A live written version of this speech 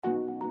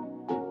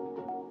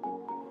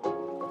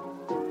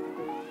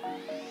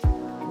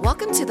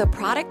Welcome to the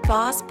Product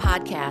Boss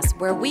Podcast,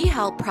 where we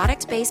help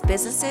product-based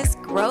businesses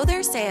grow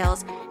their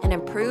sales and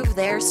improve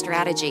their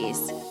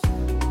strategies.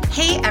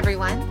 Hey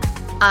everyone,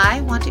 I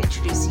want to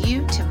introduce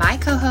you to my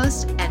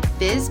co-host and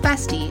biz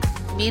bestie,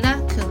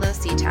 Mina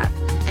Kumlo-Setab,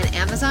 an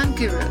Amazon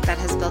guru that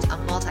has built a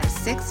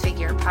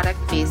multi-six-figure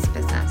product-based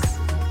business.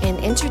 And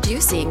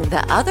introducing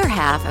the other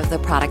half of the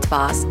Product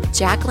Boss,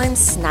 Jacqueline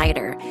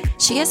Snyder.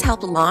 She has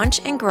helped launch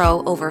and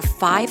grow over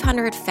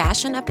 500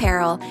 fashion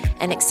apparel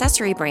and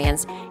accessory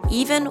brands,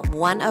 even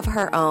one of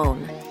her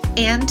own.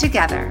 And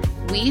together,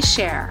 we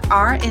share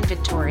our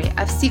inventory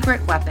of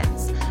secret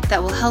weapons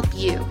that will help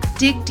you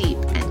dig deep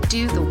and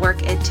do the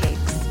work it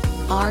takes.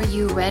 Are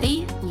you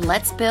ready?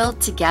 Let's build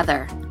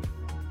together.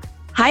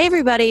 Hi,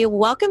 everybody.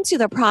 Welcome to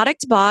the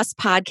Product Boss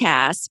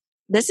Podcast.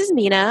 This is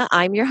Mina.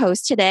 I'm your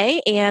host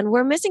today, and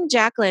we're missing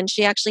Jacqueline.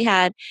 She actually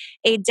had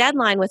a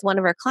deadline with one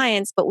of her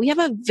clients, but we have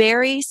a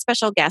very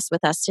special guest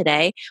with us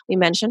today. We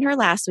mentioned her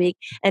last week,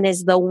 and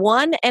is the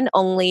one and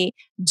only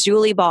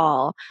Julie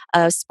Ball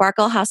of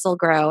Sparkle Hustle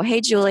Grow. Hey,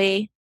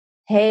 Julie.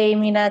 Hey,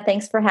 Mina.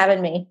 Thanks for having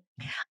me.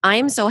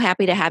 I'm so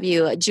happy to have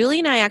you. Julie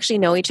and I actually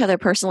know each other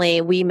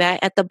personally. We met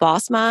at the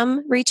Boss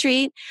Mom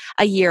retreat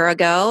a year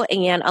ago,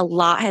 and a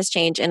lot has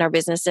changed in our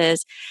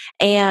businesses.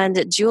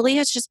 And Julie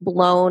has just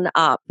blown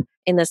up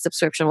in the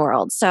subscription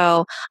world.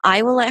 So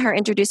I will let her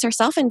introduce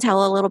herself and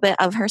tell a little bit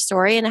of her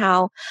story and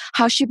how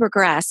she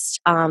progressed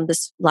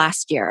this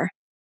last year.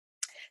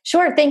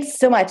 Sure. Thanks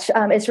so much.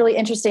 It's really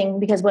interesting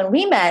because when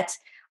we met,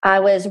 I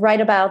was right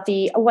about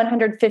the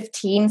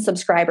 115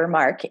 subscriber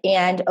mark.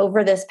 And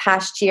over this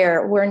past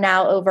year, we're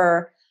now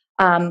over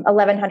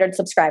 1,100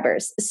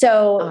 subscribers.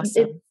 So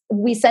Awesome.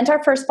 We sent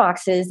our first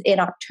boxes in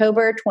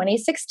October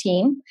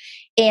 2016.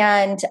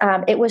 And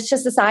it was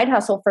just a side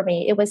hustle for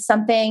me. It was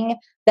something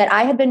that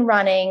I had been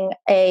running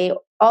a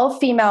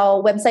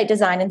all-female website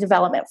design and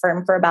development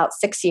firm for about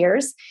 6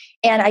 years.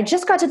 And I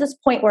just got to this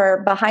point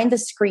where behind the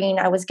screen,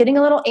 I was getting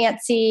a little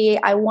antsy.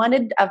 I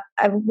wanted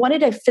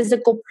a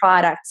physical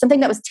product, something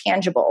that was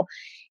tangible.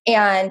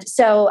 And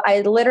so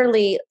I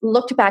literally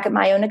looked back at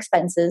my own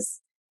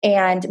expenses.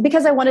 And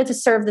because I wanted to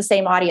serve the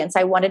same audience,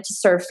 I wanted to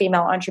serve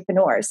female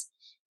entrepreneurs.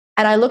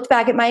 And I looked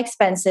back at my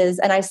expenses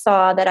and I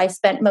saw that I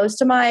spent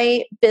most of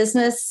my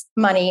business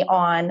money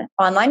on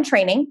online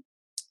training,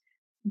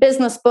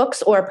 business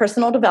books or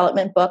personal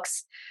development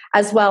books,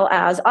 as well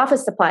as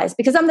office supplies,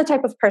 because I'm the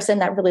type of person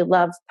that really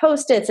loves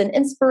Post-its and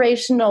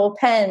inspirational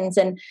pens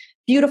and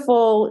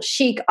beautiful,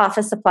 chic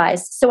office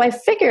supplies. So I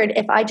figured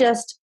if I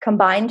just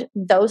combined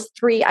those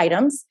three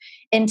items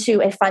into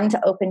a fun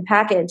to open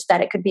package,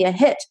 that it could be a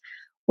hit.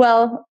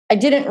 Well, I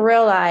didn't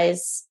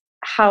realize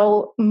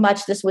how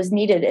much this was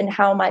needed and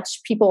how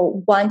much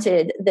people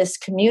wanted this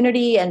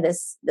community and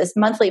this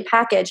monthly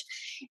package.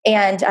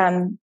 And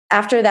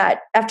after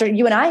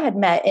you and I had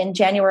met in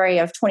January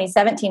of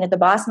 2017 at the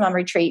Boss Mom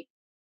retreat,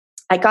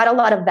 I got a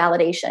lot of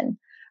validation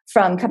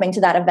from coming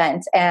to that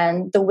event.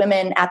 And the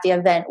women at the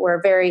event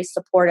were very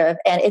supportive,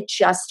 and it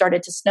just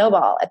started to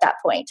snowball at that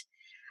point.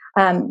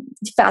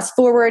 Fast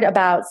forward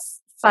about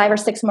 5 or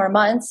 6 more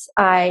months,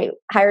 I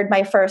hired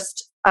my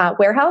first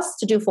warehouse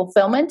to do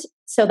fulfillment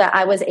so that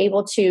I was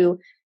able to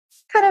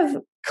kind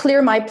of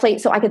clear my plate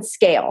so I could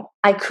scale.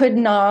 I could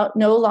no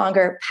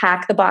longer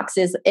pack the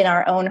boxes in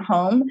our own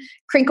home.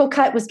 Crinkle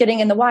cut was getting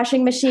in the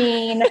washing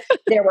machine.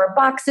 There were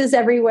boxes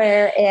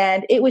everywhere,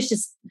 and it was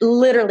just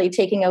literally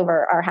taking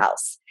over our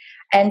house.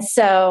 And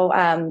so,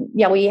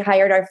 we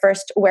hired our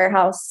first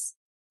warehouse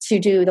to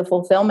do the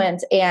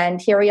fulfillment. And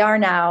here we are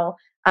now,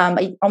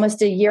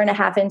 almost a year and a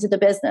half into the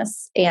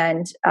business,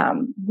 and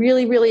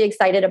really, really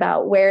excited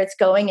about where it's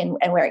going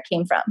and where it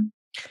came from.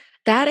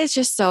 That is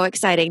just so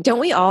exciting.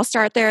 Don't we all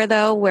start there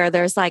though, where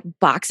there's like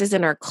boxes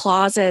in our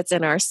closets,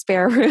 in our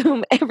spare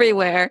room,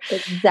 everywhere?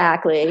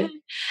 Exactly.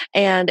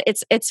 And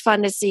it's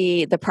fun to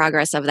see the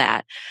progress of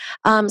that.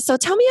 So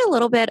tell me a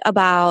little bit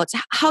about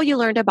how you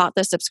learned about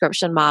the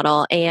subscription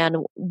model and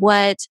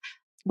what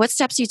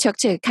steps you took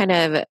to kind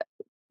of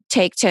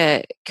take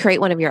to create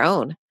one of your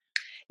own.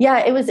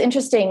 Yeah, it was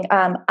interesting.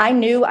 I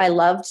knew I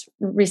loved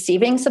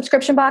receiving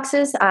subscription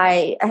boxes.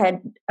 I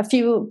had a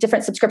few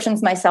different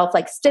subscriptions myself,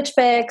 like Stitch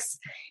Fix,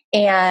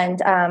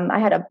 and I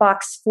had a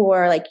box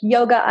for like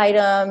yoga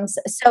items.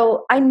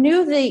 So I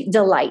knew the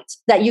delight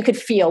that you could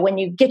feel when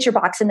you get your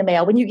box in the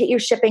mail, when you get your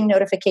shipping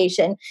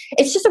notification.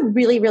 It's just a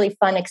really, really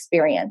fun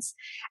experience.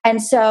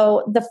 And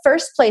so the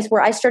first place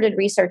where I started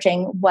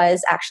researching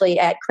was actually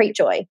at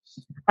Cratejoy.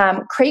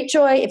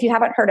 Cratejoy, if you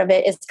haven't heard of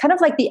it, is kind of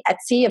like the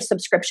Etsy of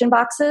subscription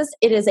boxes.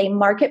 It is a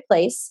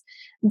marketplace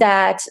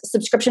that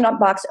subscription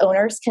box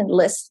owners can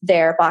list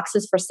their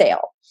boxes for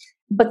sale.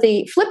 But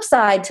the flip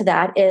side to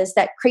that is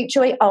that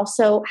Cratejoy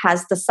also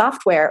has the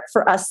software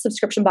for us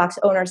subscription box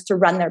owners to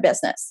run their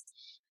business.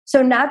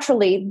 So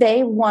naturally,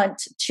 they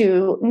want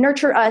to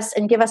nurture us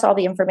and give us all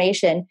the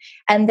information.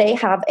 And they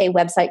have a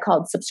website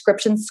called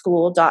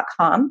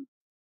subscriptionschool.com.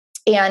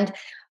 And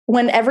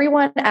when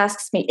everyone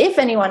asks me, if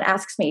anyone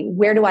asks me,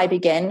 where do I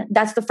begin?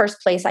 That's the first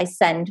place I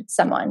send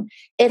someone.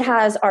 It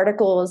has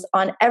articles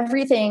on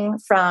everything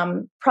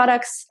from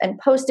products and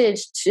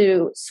postage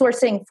to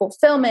sourcing,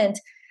 fulfillment,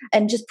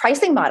 and just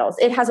pricing models.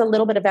 It has a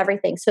little bit of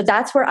everything. So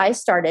that's where I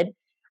started,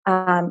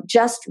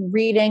 just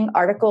reading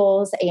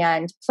articles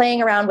and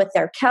playing around with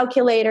their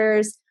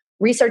calculators,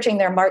 researching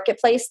their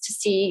marketplace to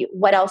see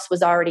what else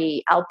was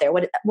already out there,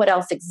 what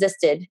else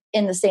existed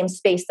in the same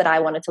space that I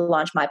wanted to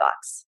launch my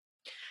box.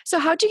 So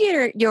how'd you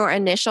get your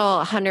initial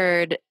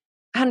 100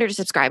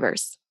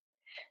 subscribers?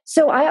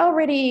 So I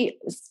already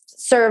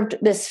served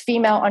this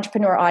female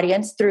entrepreneur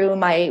audience through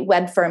my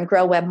web firm,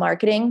 Grow Web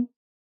Marketing.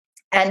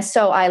 And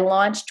so I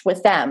launched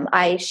with them.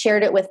 I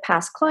shared it with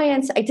past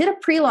clients. I did a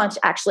pre-launch,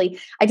 actually.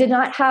 I did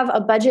not have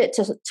a budget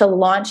to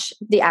launch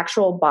the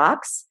actual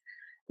box.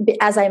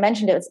 As I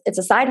mentioned, it's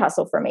a side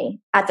hustle for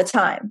me at the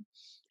time.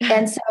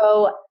 And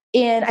so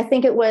I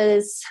think it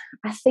was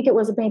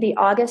maybe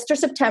August or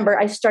September,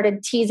 I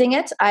started teasing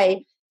it.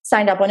 I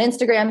signed up on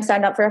Instagram,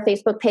 signed up for a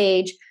Facebook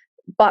page,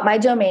 bought my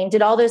domain,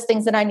 did all those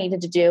things that I needed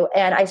to do.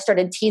 And I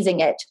started teasing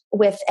it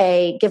with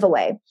a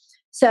giveaway.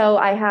 So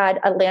I had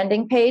a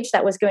landing page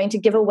that was going to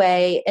give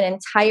away an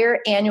entire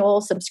annual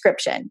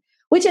subscription,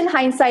 which in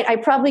hindsight, I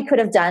probably could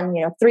have done,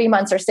 3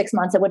 months or 6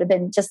 months. It would have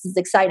been just as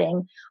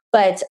exciting.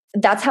 But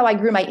that's how I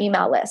grew my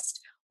email list.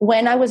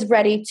 When I was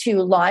ready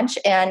to launch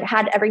and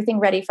had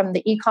everything ready from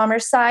the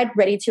e-commerce side,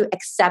 ready to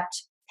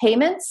accept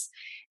payments,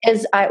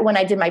 when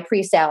I did my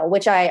pre-sale,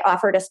 which I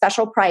offered a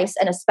special price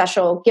and a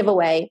special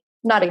giveaway.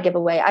 Not a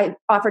giveaway. I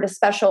offered a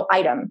special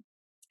item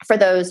for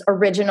those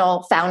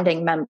original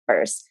founding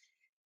members.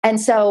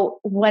 And so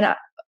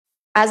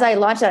as I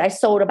launched that, I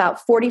sold about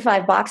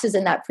 45 boxes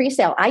in that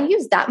pre-sale. I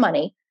used that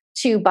money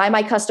to buy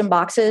my custom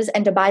boxes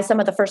and to buy some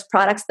of the first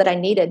products that I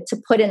needed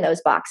to put in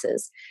those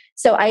boxes.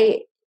 So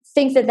I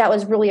think that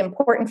was really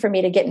important for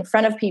me to get in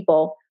front of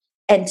people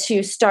and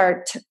to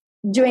start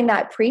doing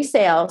that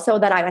pre-sale so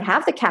that I would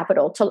have the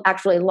capital to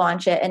actually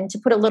launch it and to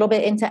put a little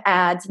bit into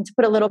ads and to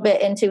put a little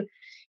bit into,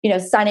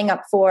 signing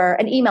up for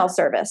an email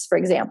service, for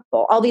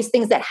example, all these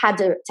things that had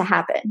to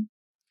happen.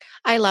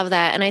 I love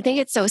that. And I think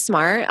it's so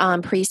smart,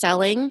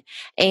 pre-selling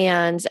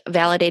and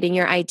validating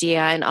your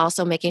idea and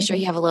also making sure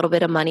you have a little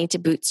bit of money to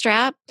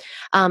bootstrap.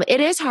 It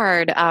is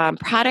hard.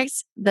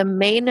 Products, the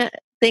main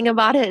thing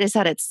about it is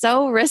that it's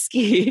so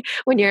risky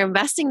when you're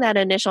investing that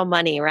initial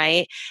money,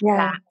 right? Yeah.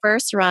 That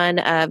first run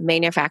of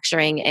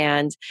manufacturing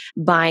and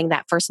buying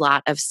that first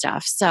lot of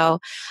stuff. So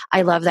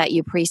I love that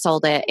you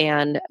pre-sold it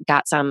and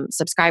got some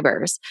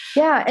subscribers.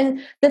 Yeah.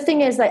 And the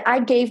thing is that I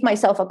gave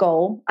myself a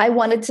goal. I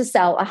wanted to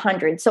sell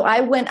 100. So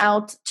I went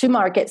out to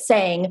market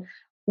saying,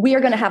 we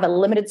are going to have a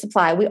limited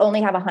supply. We only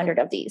have 100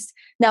 of these.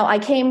 Now, I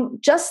came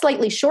just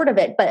slightly short of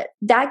it, but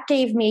that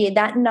gave me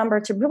that number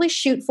to really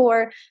shoot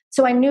for.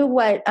 So I knew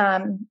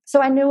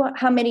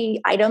how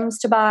many items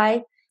to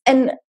buy.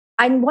 And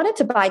I wanted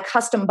to buy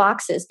custom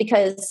boxes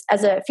because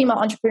as a female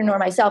entrepreneur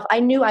myself, I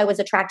knew I was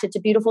attracted to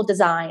beautiful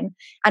design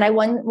and I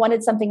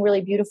wanted something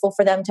really beautiful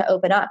for them to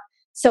open up.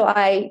 So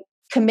I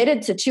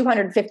committed to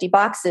 250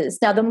 boxes.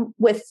 Now,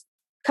 with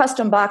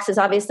custom boxes,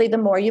 obviously, the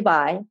more you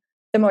buy,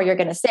 the more you're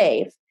going to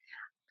save.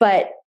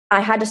 But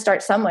I had to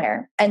start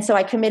somewhere. And so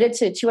I committed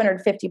to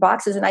 250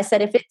 boxes. And I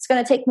said, if it's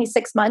going to take me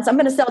 6 months, I'm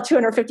going to sell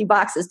 250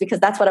 boxes because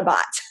that's what I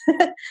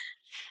bought.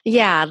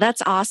 Yeah,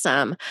 that's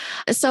awesome.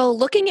 So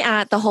looking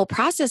at the whole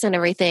process and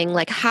everything,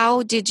 like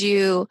how did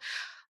you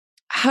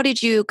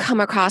come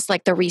across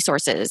like the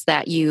resources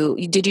that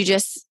did you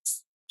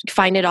just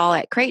find it all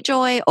at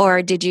Cratejoy,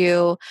 or did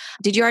you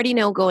already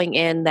know going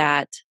in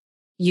that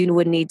you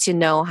would need to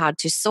know how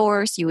to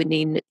source, you would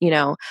need,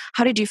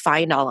 how did you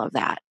find all of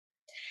that?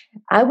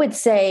 I would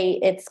say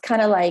it's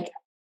kind of like,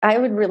 I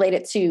would relate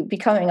it to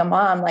becoming a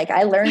mom. Like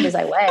I learned as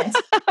I went,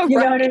 you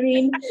know what I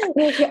mean?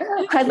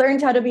 I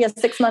learned how to be a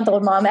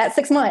 6-month-old mom at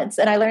 6 months.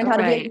 And I learned how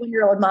to be a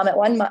 1-year-old mom at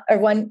a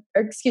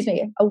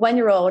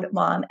 1-year-old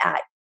mom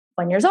at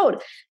 1 year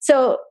old.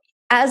 So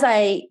as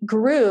I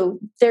grew,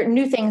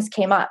 new things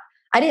came up.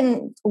 I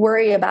didn't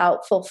worry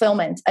about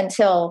fulfillment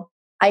until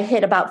I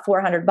hit about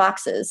 400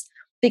 boxes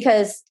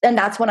and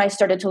that's when I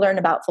started to learn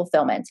about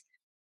fulfillment.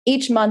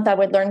 Each month I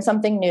would learn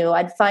something new.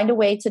 I'd find a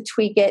way to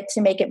tweak it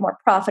to make it more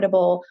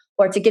profitable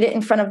or to get it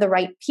in front of the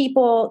right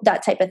people,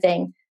 that type of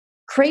thing.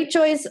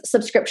 Cratejoy's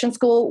subscription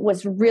school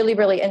was really,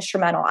 really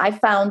instrumental. I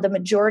found the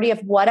majority of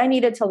what I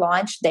needed to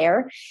launch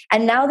there.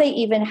 And now they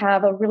even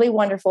have a really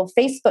wonderful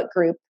Facebook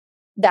group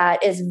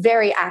that is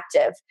very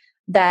active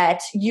that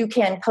you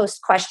can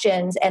post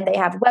questions, and they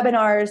have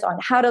webinars on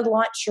how to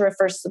launch your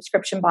first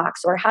subscription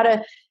box or how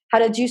to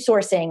do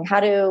sourcing,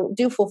 how to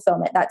do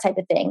fulfillment, that type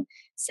of thing.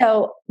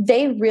 So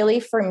they really,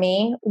 for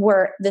me,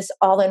 were this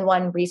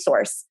all-in-one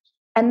resource.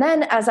 And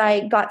then as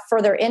I got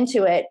further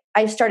into it,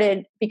 I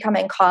started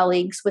becoming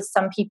colleagues with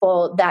some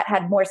people that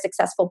had more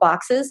successful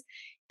boxes.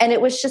 And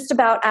it was just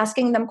about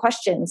asking them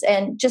questions.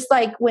 And just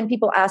like when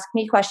people ask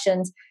me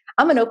questions,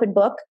 I'm an open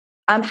book.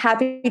 I'm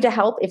happy to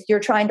help if you're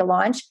trying to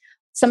launch.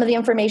 Some of the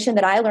information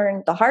that I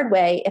learned the hard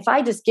way, if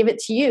I just give it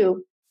to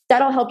you,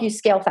 that'll help you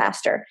scale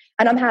faster.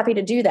 And I'm happy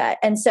to do that.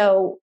 And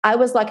so I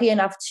was lucky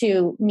enough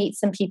to meet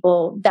some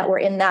people that were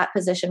in that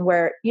position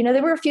where,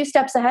 they were a few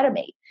steps ahead of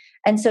me.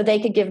 And so they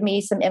could give me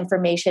some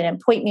information and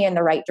point me in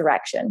the right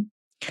direction.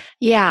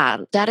 Yeah,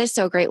 that is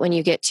so great when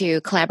you get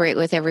to collaborate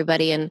with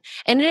everybody. And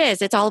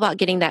it's all about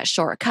getting that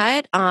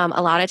shortcut. A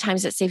lot of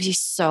times it saves you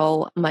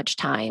so much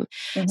time.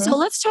 So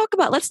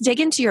let's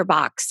dig into your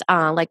box.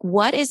 Like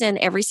what is in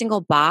every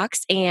single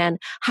box and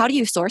how do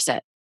you source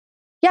it?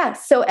 Yeah.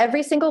 So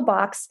every single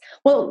box,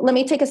 well, let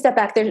me take a step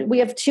back. We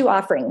have two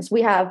offerings.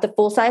 We have the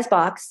full size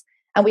box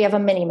and we have a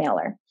mini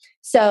mailer.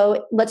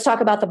 So let's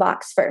talk about the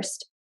box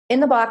first. In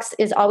the box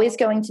is always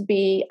going to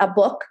be a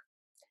book.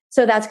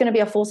 So that's going to be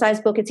a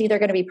full-size book. It's either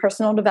going to be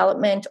personal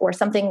development or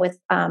something with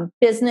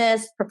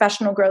business,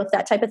 professional growth,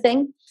 that type of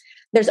thing.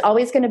 There's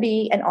always going to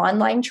be an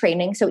online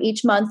training. So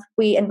each month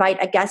we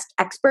invite a guest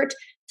expert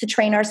to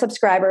train our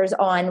subscribers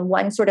on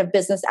one sort of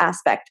business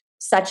aspect,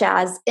 such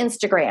as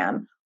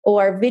Instagram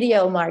or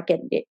video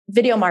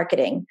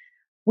marketing.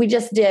 We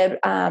just did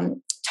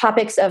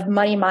topics of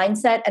money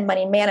mindset and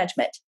money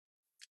management.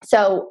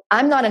 So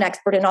I'm not an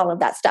expert in all of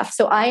that stuff.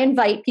 So I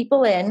invite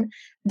people in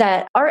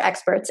that are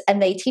experts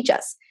and they teach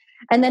us.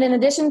 And then in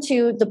addition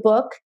to the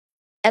book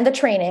and the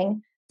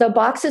training, the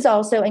boxes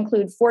also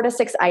include 4 to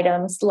 6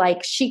 items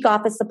like chic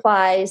office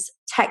supplies,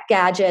 tech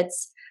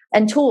gadgets,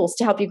 and tools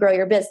to help you grow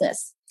your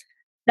business.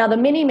 Now, the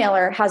mini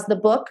mailer has the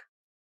book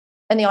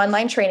and the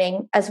online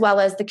training, as well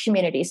as the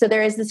community. So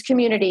there is this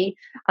community.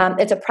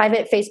 It's a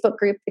private Facebook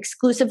group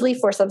exclusively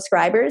for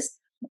subscribers.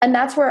 And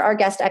that's where our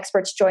guest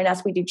experts join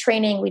us. We do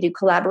training, we do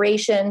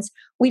collaborations,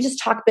 we just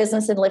talk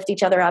business and lift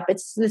each other up.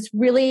 It's this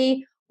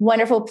really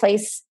wonderful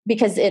place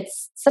because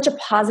it's such a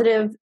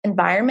positive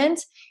environment.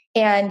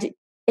 And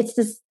it's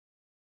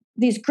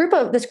this group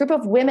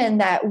of women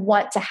that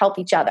want to help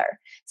each other.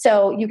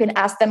 So you can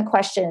ask them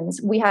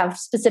questions. We have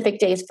specific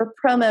days for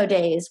promo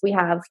days. We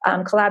have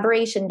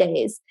collaboration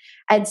days.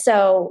 And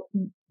so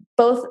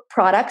both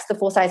products, the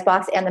full-size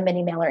box and the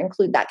mini mailer,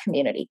 include that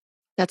community.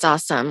 That's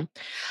awesome.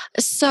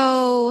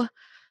 So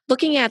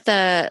looking at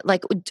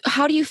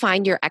how do you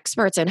find your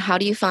experts and how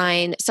do you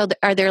find,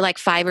 are there like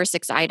 5 or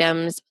 6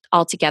 items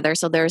altogether?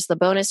 So there's the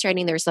bonus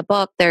training, there's the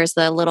book, there's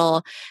the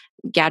little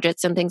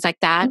gadgets and things like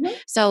that. Mm-hmm.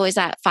 So is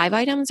that 5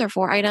 items or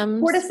 4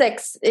 items? 4 to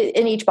 6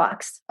 in each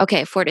box.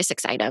 Okay, 4 to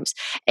 6 items.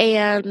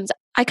 And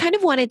I kind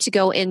of wanted to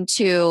go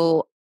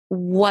into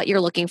what you're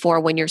looking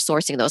for when you're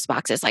sourcing those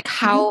boxes. Like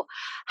so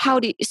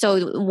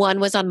one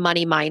was on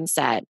money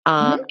mindset.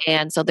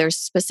 And so there's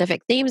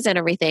specific themes and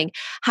everything.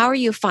 How are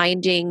you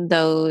finding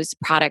those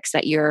products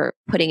that you're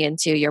putting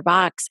into your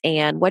box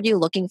and what are you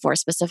looking for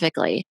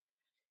specifically?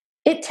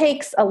 It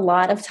takes a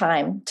lot of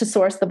time to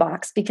source the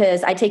box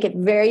because I take it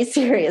very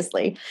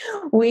seriously.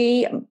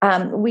 We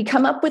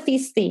come up with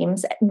these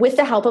themes with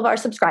the help of our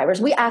subscribers.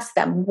 We ask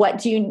them, where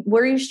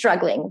are you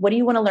struggling? What do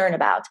you want to learn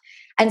about?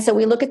 And so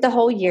we look at the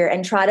whole year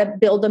and try to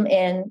build them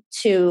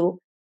into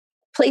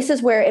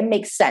places where it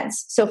makes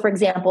sense. So for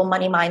example,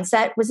 money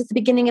mindset was at the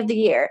beginning of the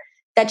year.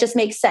 That just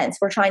makes sense.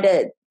 We're trying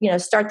to,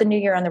 start the new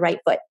year on the right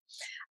foot.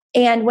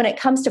 And when it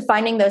comes to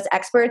finding those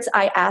experts,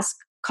 I ask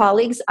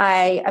colleagues,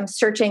 I am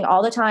searching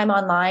all the time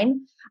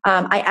online.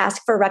 I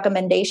ask for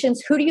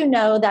recommendations. Who do you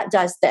know that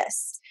does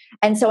this?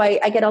 And so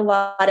I get a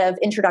lot of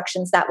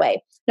introductions that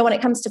way. Now, when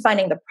it comes to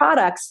finding the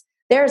products,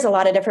 there's a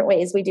lot of different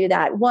ways we do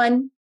that.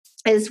 One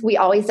is we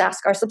always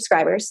ask our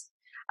subscribers.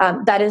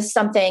 That is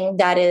something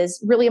that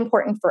is really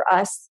important for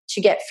us to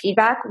get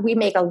feedback. We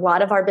make a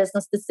lot of our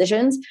business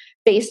decisions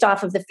based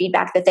off of the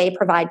feedback that they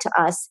provide to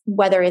us,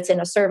 whether it's in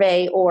a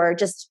survey or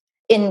just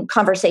in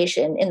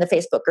conversation in the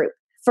Facebook group.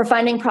 For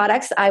finding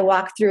products, I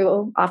walk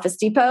through Office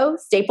Depot,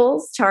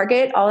 Staples,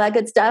 Target, all that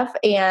good stuff.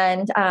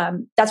 And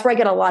that's where I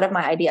get a lot of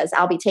my ideas.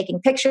 I'll be taking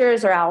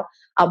pictures or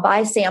I'll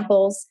buy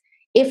samples.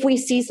 If we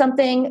see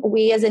something,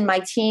 we as in my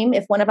team,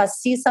 if one of us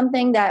sees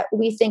something that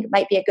we think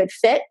might be a good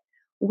fit,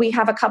 we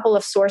have a couple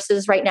of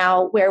sources right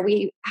now where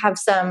we have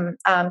some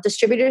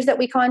distributors that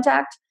we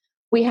contact.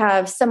 We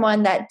have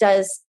someone that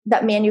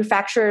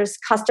manufactures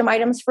custom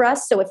items for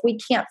us. So if we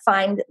can't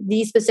find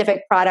the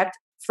specific product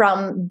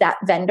from that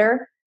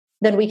vendor,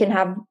 then we can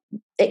have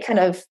it kind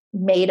of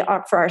made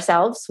up for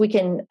ourselves. We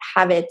can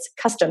have it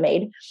custom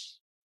made.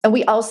 And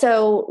we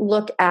also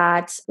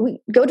we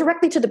go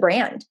directly to the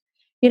brand.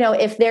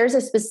 If there's a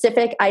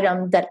specific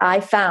item that I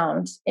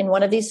found in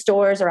one of these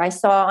stores or I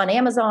saw on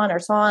Amazon or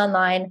saw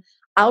online,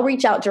 I'll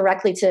reach out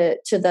directly to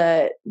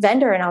the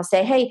vendor and I'll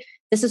say, hey,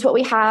 this is what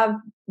we have.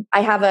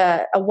 I have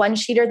a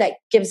one-sheeter that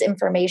gives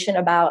information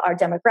about our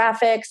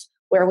demographics,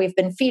 where we've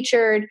been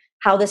featured,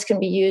 how this can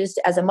be used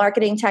as a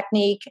marketing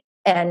technique,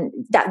 and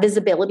that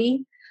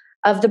visibility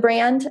of the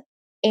brand.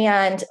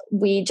 And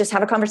we just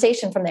have a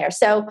conversation from there.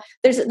 So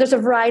there's a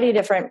variety of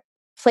different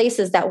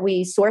places that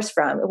we source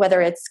from,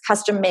 whether it's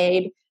custom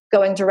made,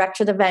 going direct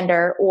to the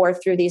vendor, or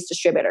through these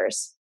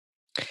distributors.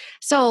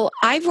 So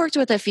I've worked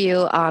with a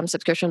few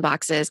subscription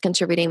boxes,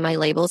 contributing my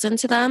labels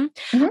into them.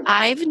 Mm-hmm.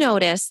 I've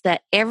noticed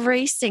that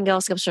every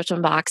single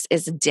subscription box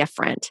is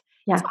different.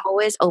 It's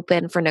always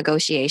open for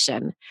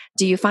negotiation.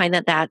 Do you find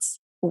that that's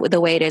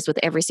the way it is with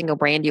every single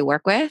brand you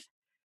work with?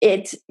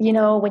 It's,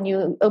 when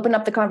you open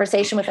up the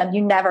conversation with them,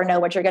 you never know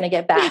what you're going to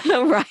get back.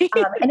 Right.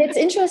 And it's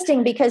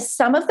interesting because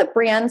some of the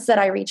brands that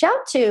I reach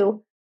out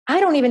to, I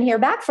don't even hear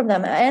back from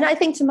them. And I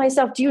think to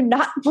myself, do you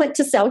not want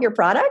to sell your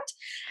product?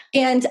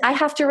 And I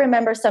have to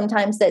remember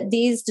sometimes that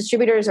these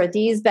distributors or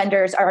these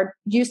vendors are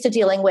used to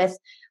dealing with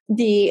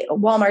the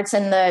Walmarts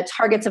and the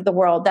Targets of the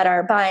world that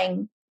are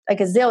buying a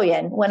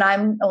gazillion when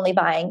I'm only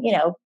buying,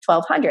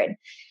 1,200.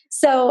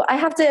 So I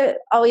have to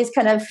always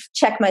kind of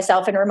check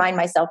myself and remind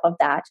myself of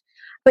that.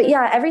 But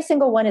yeah, every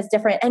single one is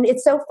different. And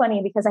it's so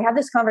funny because I have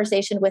this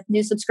conversation with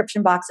new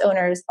subscription box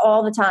owners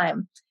all the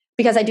time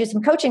because I do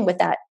some coaching with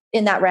that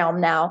in that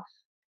realm now.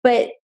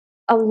 But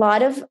a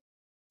lot of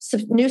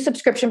new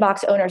subscription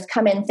box owners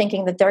come in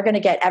thinking that they're going to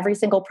get every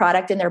single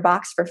product in their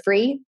box for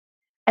free.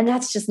 And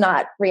that's just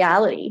not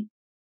reality.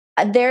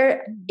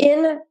 They're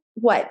in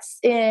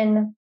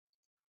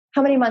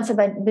how many months have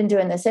I been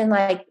doing this? In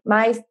like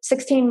my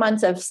 16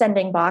 months of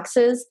sending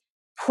boxes,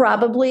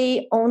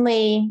 probably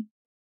only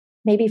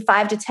maybe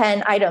 5 to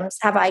 10 items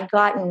have I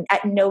gotten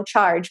at no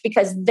charge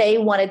because they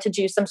wanted to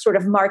do some sort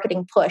of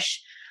marketing push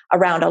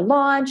around a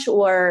launch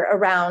or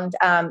around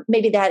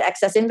maybe they had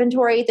excess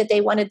inventory that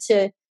they wanted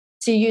to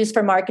use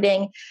for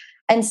marketing.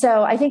 And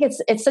so I think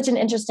it's such an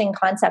interesting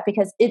concept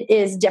because it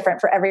is different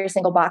for every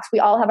single box. We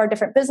all have our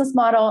different business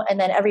model, and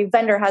then every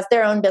vendor has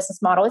their own business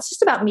model. It's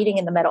just about meeting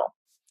in the middle.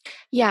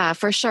 Yeah,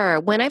 for sure.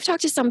 When I've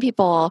talked to some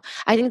people,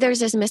 I think there's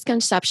this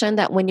misconception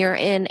that when you're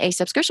in a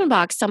subscription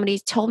box, somebody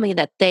told me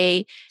that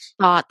they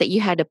thought that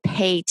you had to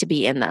pay to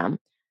be in them,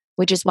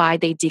 which is why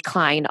they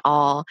declined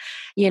all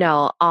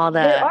the...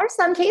 There are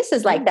some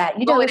cases like that.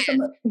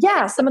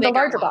 Some of the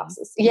larger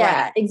boxes.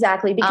 Yeah, right.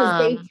 Exactly.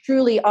 Because they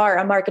truly are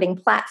a marketing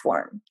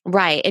platform.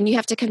 Right. And you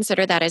have to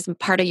consider that as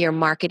part of your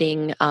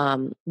marketing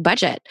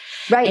budget.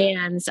 Right.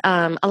 And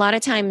a lot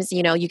of times,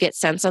 you get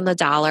cents on the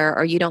dollar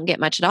or you don't get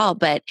much at all.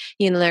 But,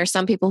 there are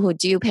some people who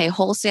do pay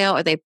wholesale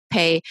or they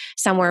pay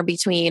somewhere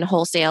between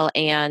wholesale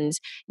and,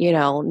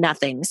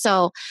 nothing.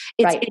 So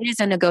it is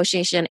a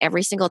negotiation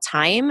every single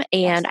time.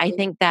 And Absolutely. I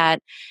think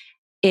that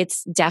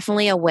it's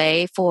definitely a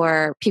way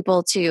for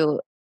people to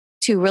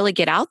really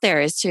get out there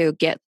is to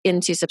get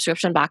into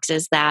subscription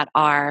boxes that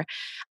are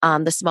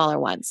the smaller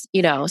ones,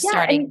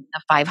 starting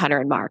the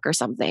 500 mark or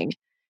something.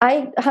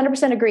 I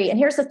 100% agree. And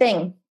here's the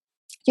thing.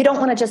 You don't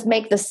want to just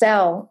make the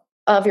sale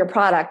of your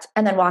product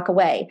and then walk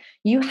away.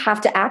 You have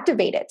to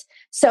activate it.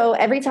 So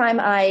every time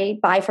I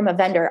buy from a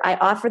vendor, I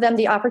offer them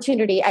the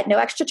opportunity at no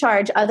extra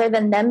charge other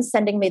than them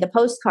sending me the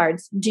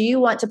postcards. Do you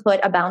want to put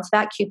a bounce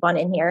back coupon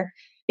in here?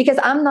 Because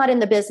I'm not in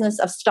the business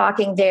of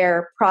stocking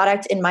their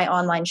product in my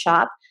online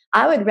shop.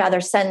 I would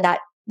rather send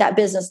that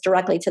business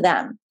directly to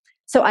them.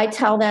 So I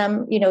tell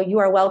them, you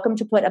are welcome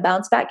to put a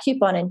bounce back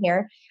coupon in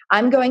here.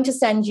 I'm going to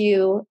send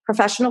you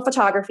professional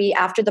photography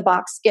after the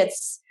box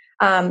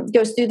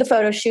goes through the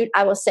photo shoot.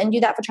 I will send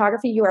you that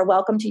photography. You are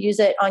welcome to use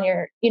it on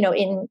your,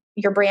 in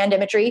your brand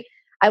imagery.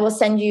 I will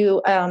send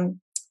you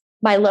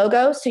my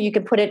logo so you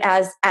can put it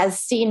as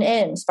seen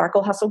in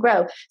Sparkle, Hustle,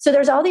 Grow. So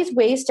there's all these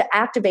ways to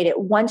activate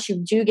it once you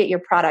do get your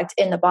product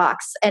in the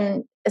box.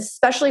 And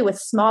especially with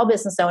small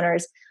business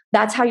owners,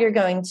 that's how you're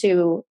going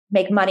to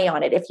make money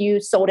on it. If you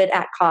sold it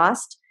at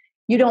cost,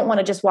 you don't want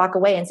to just walk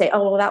away and say,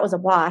 oh, well, that was a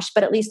wash,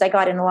 but at least I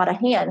got in a lot of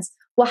hands.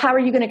 Well, how are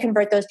you going to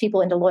convert those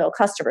people into loyal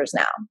customers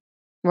now?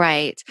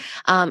 Right.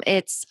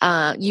 It's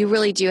you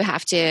really do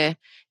have to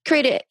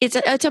create it.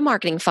 It's a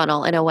marketing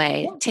funnel in a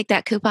way. Yeah. Take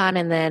that coupon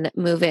and then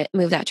move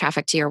that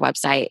traffic to your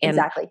website. And,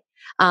 exactly.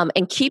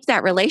 And keep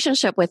that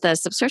relationship with the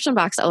subscription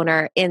box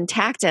owner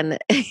intact and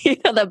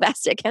the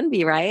best it can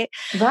be, right?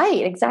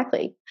 Right,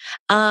 exactly.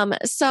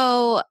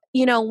 So,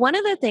 one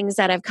of the things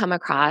that I've come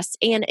across,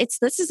 and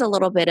this is a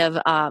little bit of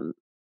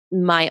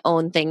my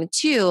own thing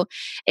too,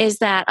 is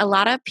that a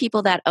lot of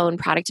people that own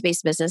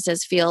product-based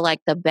businesses feel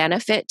like the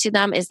benefit to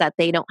them is that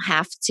they don't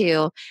have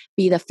to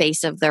be the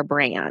face of their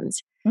brand.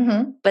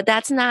 Mm-hmm. But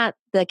that's not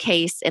the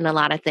case in a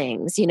lot of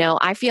things.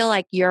 I feel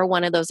like you're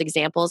one of those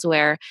examples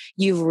where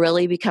you've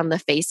really become the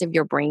face of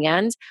your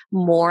brand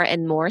more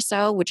and more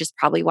so, which is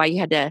probably why you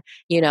had to,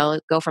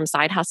 go from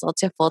side hustle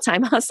to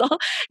full-time hustle,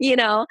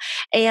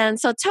 And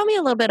so tell me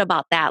a little bit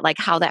about that, like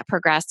how that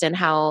progressed and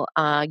how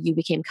you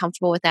became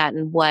comfortable with that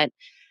and what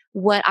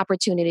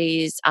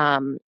opportunities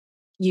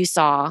you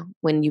saw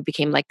when you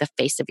became like the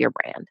face of your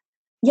brand.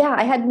 Yeah,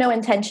 I had no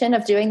intention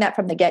of doing that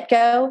from the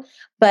get-go,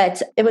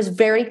 but it was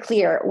very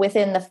clear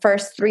within the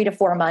first 3 to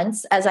 4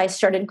 months as I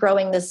started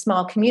growing this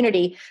small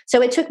community.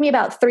 So it took me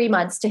about 3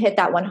 months to hit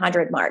that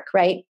 100 mark,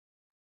 right?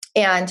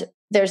 And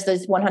there's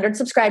those 100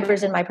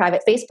 subscribers in my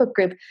private Facebook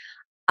group.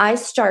 I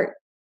start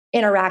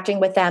interacting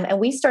with them and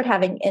we start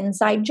having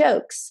inside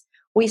jokes.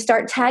 We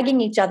start tagging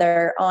each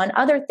other on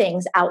other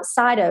things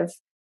outside of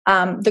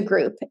the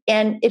group.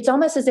 And it's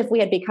almost as if we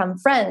had become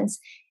friends.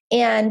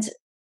 And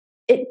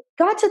it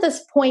got to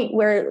this point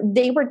where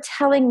they were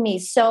telling me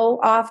so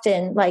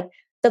often, like,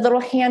 the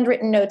little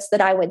handwritten notes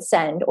that I would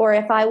send, or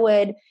if I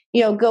would,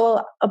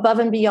 go above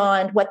and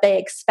beyond what they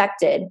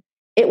expected,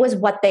 it was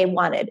what they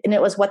wanted and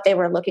it was what they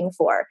were looking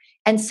for.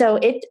 And so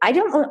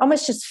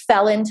almost just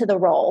fell into the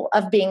role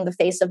of being the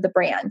face of the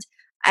brand.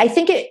 I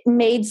think it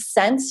made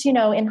sense,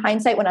 in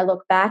hindsight, when I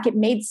look back, it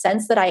made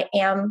sense that I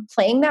am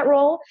playing that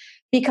role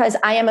because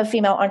I am a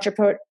female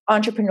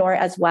entrepreneur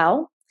as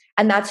well.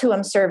 And that's who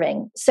I'm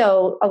serving.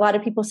 So a lot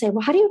of people say,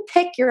 well, how do you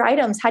pick your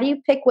items? How do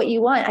you pick what you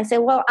want? I say,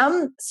 well,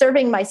 I'm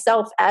serving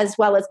myself as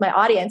well as my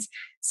audience.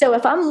 So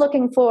if I'm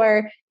looking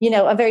for,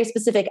 a very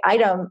specific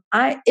item,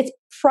 it's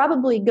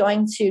probably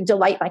going to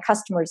delight my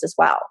customers as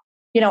well.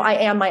 I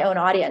am my own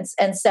audience.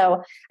 And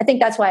so I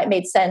think that's why it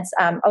made sense.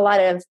 A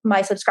lot of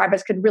my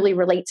subscribers could really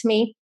relate to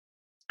me.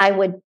 I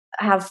would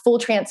have full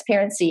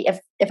transparency.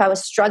 If I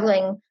was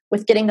struggling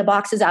with getting the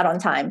boxes out on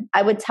time,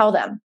 I would tell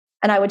them.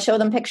 And I would show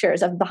them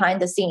pictures of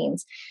behind the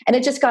scenes. And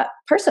it just got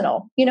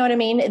personal. You know what I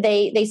mean?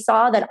 They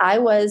saw that I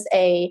was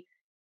a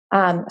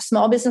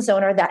small business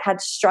owner that had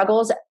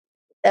struggles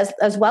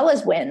as well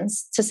as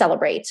wins to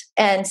celebrate.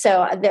 And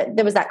so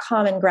there was that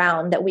common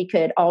ground that we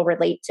could all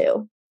relate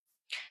to.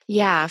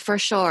 Yeah, for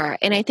sure.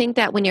 And I think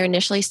that when you're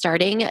initially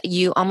starting,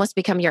 you almost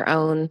become your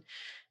own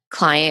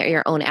client or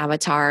your own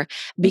avatar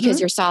because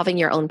you're solving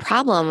your own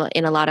problem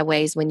in a lot of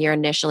ways when you're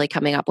initially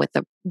coming up with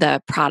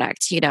the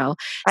product, I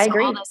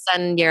agree. All of a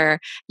sudden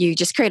you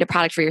just create a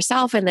product for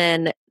yourself and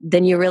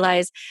then you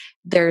realize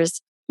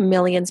there's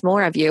millions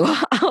more of you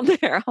out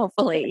there,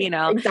 hopefully,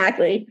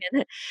 Exactly.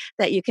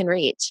 that you can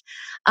reach.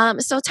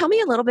 So tell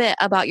me a little bit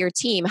about your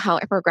team, how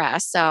it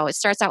progressed. So it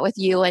starts out with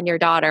you and your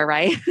daughter,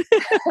 right?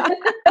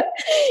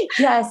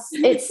 Yes,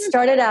 it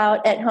started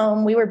out at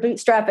home. We were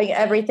bootstrapping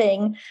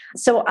everything.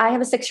 So I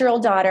have a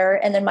 6-year-old daughter,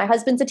 and then my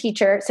husband's a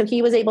teacher. So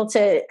he was able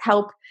to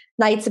help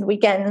nights and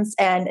weekends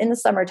and in the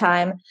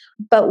summertime.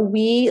 But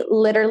we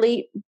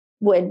literally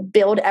would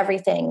build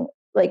everything.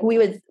 Like we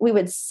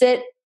would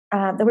sit,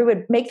 we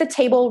would make the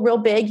table real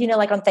big,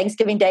 like on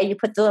Thanksgiving Day, you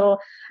put the little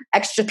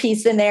extra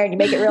piece in there and you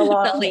make it real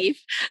long. The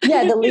leaf.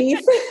 Yeah, the leaf.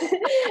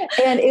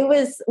 And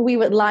we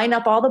would line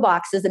up all the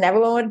boxes and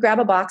everyone would grab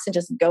a box and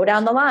just go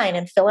down the line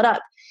and fill it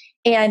up.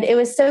 And it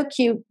was so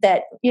cute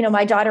that,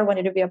 my daughter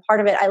wanted to be a part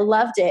of it. I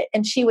loved it.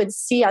 And she would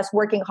see us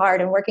working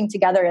hard and working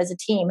together as a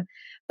team.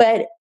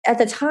 But at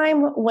the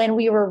time when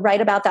we were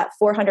right about that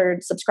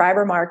 400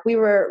 subscriber mark, we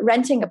were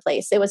renting a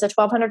place. It was a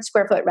 1,200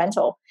 square foot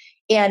rental.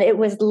 And it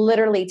was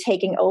literally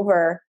taking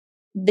over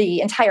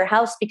the entire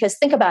house because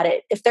think about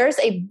it. If there's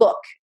a book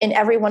in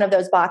every one of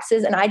those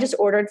boxes and I just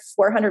ordered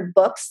 400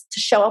 books to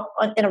show up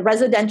in a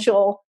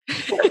residential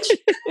porch,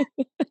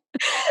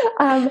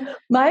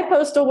 my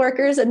postal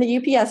workers and the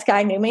UPS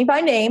guy knew me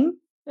by name.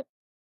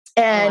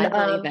 And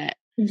I believe it.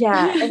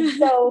 Yeah. And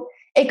so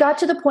it got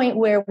to the point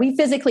where we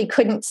physically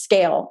couldn't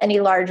scale any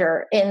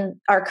larger in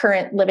our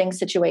current living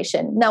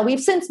situation. Now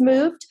we've since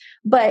moved,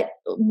 but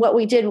what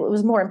we did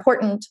was more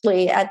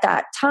importantly at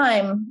that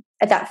time,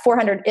 at that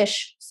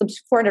 400-ish,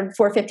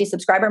 450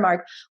 subscriber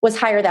mark, was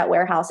hire that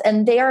warehouse.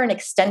 And they are an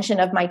extension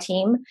of my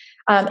team.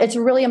 It's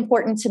really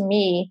important to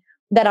me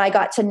that I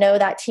got to know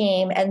that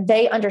team and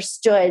they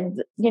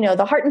understood,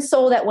 the heart and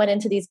soul that went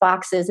into these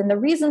boxes and the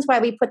reasons why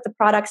we put the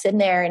products in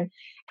there.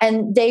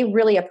 And they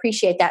really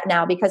appreciate that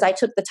now because I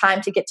took the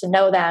time to get to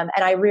know them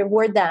and I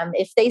reward them.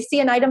 If they see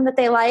an item that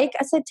they like,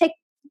 I said,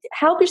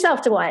 help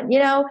yourself to one,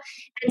 and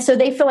so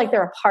they feel like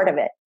they're a part of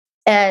it.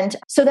 And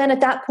so then at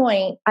that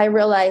point, I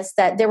realized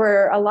that there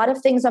were a lot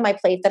of things on my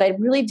plate that I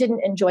really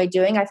didn't enjoy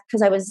doing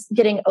because I was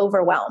getting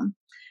overwhelmed.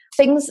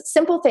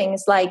 Simple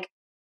things like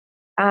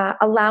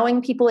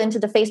allowing people into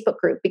the Facebook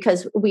group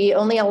because we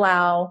only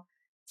allow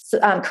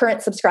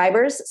current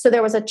subscribers. So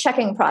there was a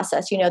checking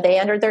process. They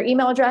entered their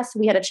email address.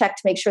 We had to check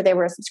to make sure they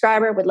were a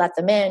subscriber, would let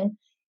them in.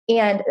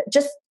 And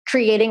just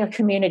creating a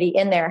community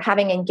in there,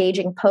 having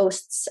engaging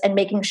posts and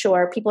making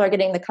sure people are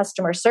getting the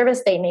customer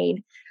service they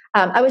need.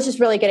 I was just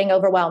really getting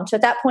overwhelmed. So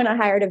at that point, I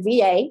hired a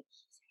VA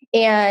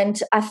and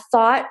I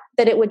thought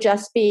that it would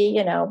just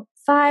be,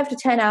 5 to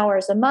 10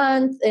 hours a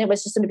month. And it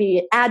was just going to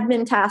be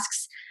admin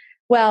tasks.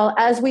 Well,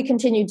 as we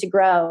continued to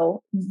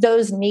grow,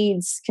 those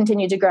needs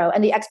continued to grow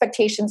and the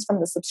expectations from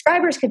the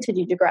subscribers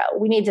continued to grow.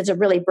 We needed to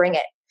really bring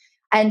it.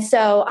 And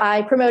so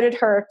I promoted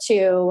her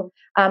to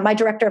my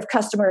director of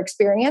customer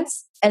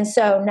experience. And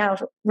so now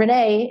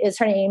Renee is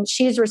her name.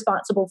 She's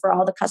responsible for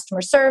all the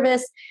customer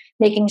service,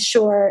 making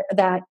sure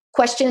that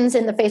questions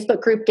in the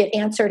Facebook group get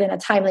answered in a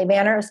timely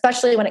manner,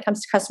 especially when it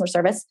comes to customer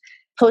service,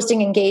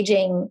 posting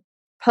engaging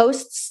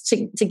posts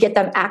to get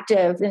them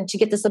active and to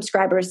get the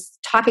subscribers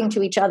talking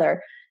to each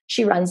other.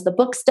 She runs the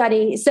book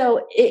study.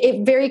 So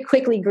it very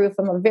quickly grew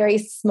from a very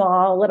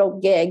small little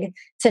gig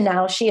to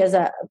now she is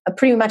a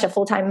pretty much a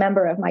full-time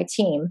member of my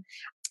team.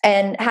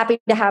 And happy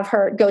to have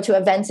her go to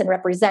events and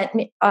represent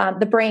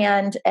the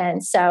brand.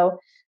 And so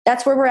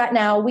that's where we're at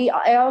now.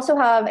 I also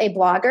have a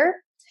blogger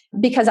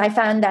because I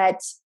found that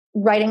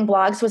writing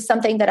blogs was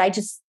something that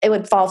it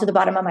would fall to the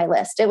bottom of my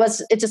list.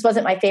 It just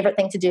wasn't my favorite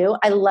thing to do.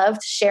 I love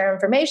to share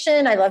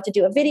information. I love to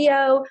do a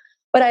video,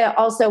 but I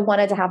also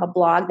wanted to have a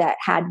blog that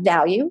had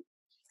value.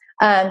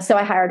 So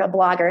I hired a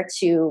blogger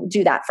to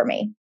do that for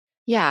me.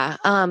 Yeah,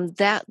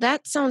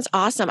 that sounds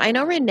awesome. I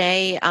know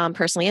Renee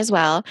personally as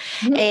well,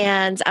 Mhm.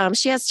 and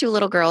she has two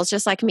little girls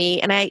just like me.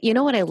 And you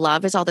know what I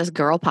love is all this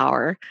girl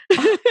power.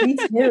 Me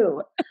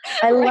too.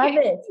 I love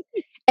it.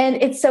 And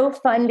it's so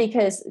fun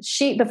because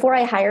before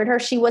I hired her,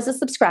 she was a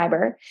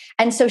subscriber.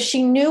 And so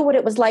she knew what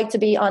it was like to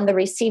be on the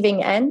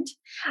receiving end.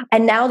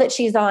 And now that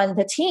she's on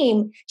the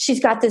team, she's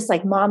got this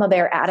like mama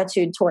bear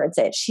attitude towards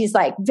it. She's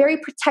like very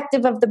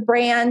protective of the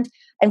brand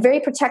and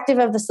very protective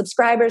of the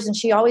subscribers. And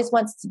she always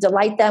wants to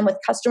delight them with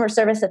customer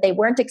service that they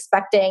weren't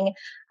expecting.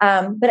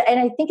 And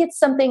I think it's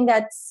something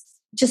that's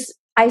just,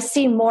 I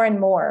see more and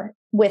more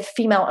with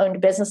female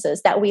owned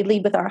businesses, that we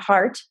lead with our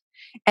heart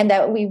and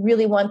that we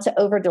really want to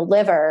over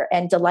deliver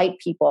and delight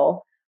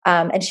people.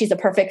 And she's a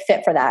perfect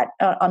fit for that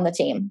on the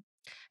team.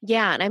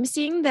 Yeah. And I'm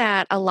seeing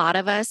that a lot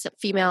of us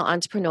female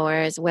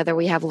entrepreneurs, whether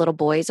we have little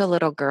boys or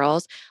little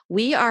girls,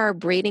 we are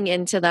breeding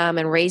into them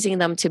and raising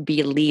them to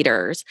be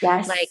leaders.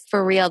 Yes. Like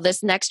for real,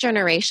 this next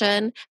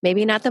generation,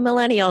 maybe not the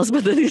millennials,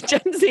 but the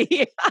Gen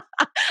Z.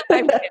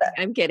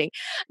 I'm kidding.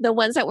 The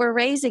ones that we're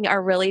raising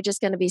are really just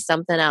going to be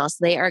something else.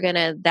 They are going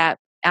to, that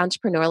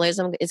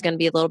entrepreneurialism is going to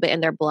be a little bit in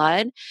their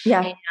blood.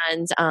 Yeah.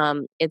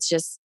 And it's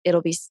just,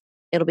 it'll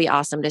be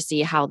awesome to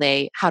see how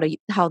they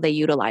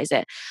utilize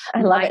it.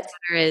 I love My it.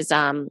 daughter is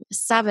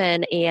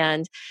 7,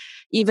 and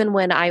even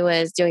when I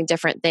was doing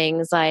different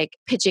things like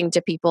pitching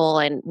to people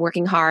and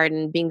working hard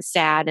and being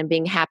sad and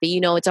being happy,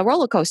 you know, it's a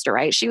roller coaster,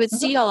 right? She would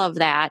see all of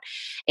that,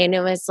 and it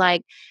was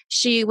like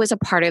she was a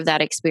part of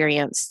that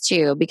experience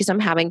too, because I'm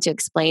having to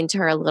explain to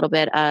her a little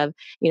bit of,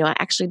 you know, I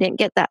actually didn't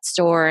get that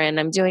store and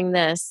I'm doing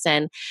this,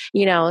 and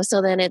you know,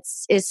 so then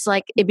it's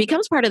like it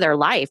becomes part of their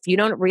life. You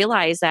don't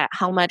realize that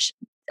how much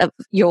of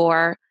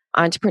your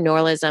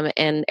entrepreneurialism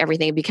and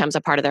everything becomes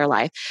a part of their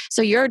life.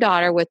 So your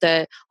daughter with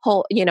the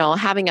whole, you know,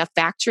 having a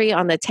factory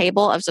on the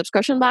table of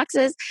subscription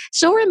boxes,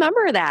 she'll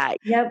remember that.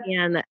 Yep.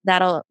 And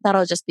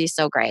that'll just be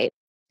so great.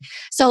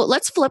 So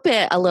let's flip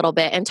it a little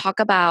bit and talk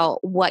about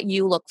what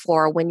you look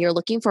for when you're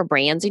looking for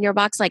brands in your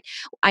box. Like,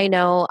 I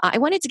know I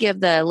wanted to give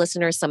the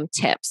listeners some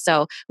tips.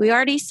 So we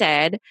already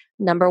said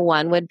number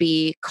one would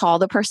be call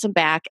the person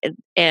back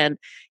and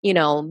you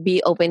know,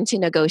 be open to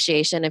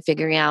negotiation and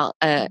figuring out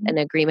an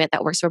agreement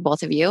that works for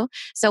both of you.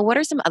 So what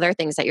are some other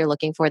things that you're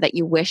looking for that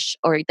you wish,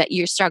 or that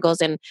your struggles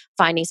in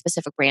finding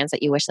specific brands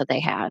that you wish that they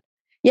had?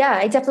 Yeah,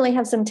 I definitely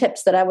have some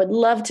tips that I would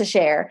love to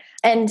share.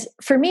 And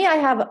for me, I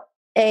have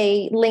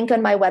a link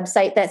on my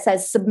website that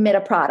says submit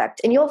a product.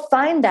 And you'll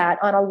find that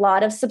on a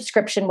lot of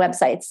subscription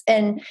websites.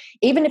 And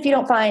even if you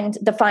don't find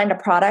a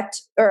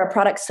product or a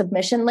product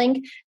submission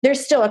link,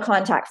 there's still a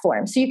contact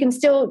form. So you can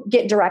still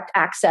get direct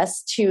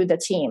access to the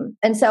team.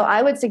 And so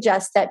I would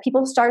suggest that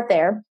people start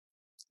there.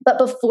 But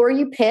before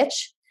you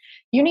pitch,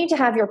 you need to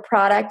have your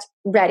product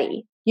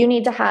ready. You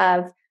need to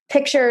have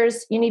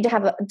pictures, you need to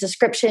have a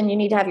description, you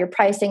need to have your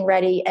pricing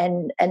ready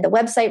and the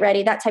website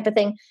ready, that type of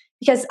thing.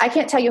 Because I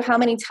can't tell you how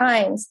many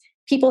times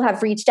people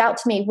have reached out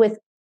to me with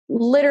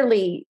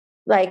literally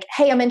like,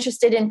 hey, I'm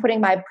interested in putting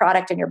my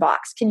product in your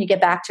box. Can you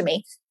get back to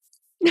me?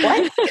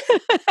 What?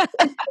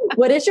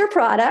 What is your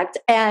product?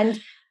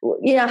 And,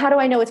 you know, how do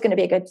I know it's going to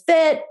be a good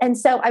fit? And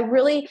so I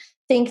really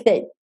think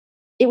that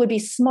it would be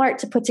smart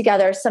to put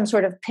together some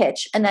sort of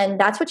pitch. And then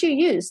that's what you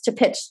use to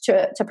pitch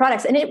to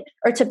products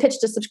or to pitch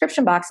to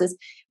subscription boxes.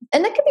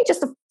 And that could be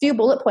just a few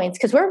bullet points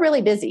because we're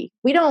really busy.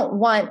 We don't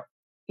want,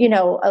 you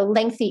know, a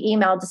lengthy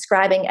email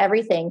describing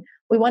everything.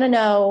 We want to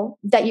know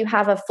that you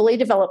have a fully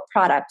developed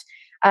product.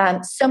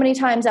 So many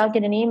times I'll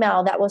get an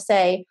email that will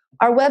say,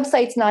 our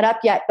website's not up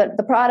yet, but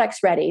the product's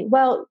ready.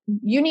 Well,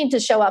 you need to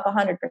show up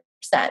 100%.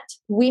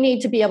 We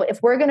need to be able,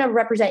 if we're going to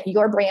represent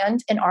your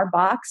brand in our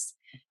box,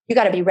 you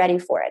got to be ready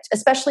for it,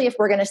 especially if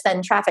we're going to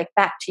send traffic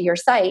back to your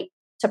site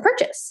to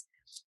purchase.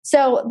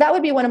 So that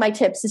would be one of my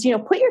tips is, you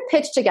know, put your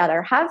pitch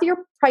together, have your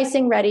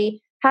pricing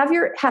ready,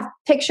 have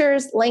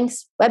pictures,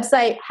 links,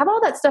 website, have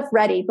all that stuff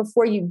ready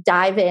before you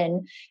dive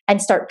in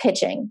and start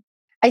pitching.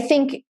 I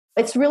think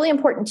it's really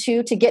important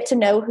too, to get to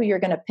know who you're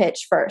going to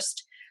pitch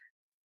first.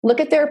 Look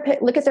at their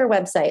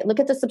website, look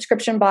at the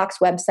subscription box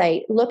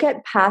website, look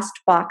at past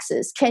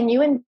boxes. Can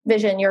you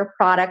envision your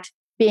product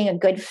being a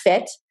good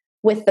fit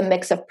with the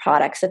mix of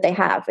products that they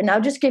have? And I'll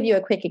just give you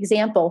a quick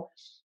example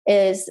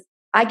is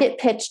I get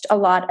pitched a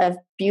lot of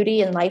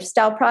beauty and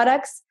lifestyle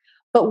products,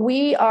 but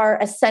we are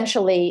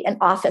essentially an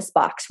office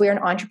box. We're an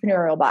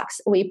entrepreneurial box.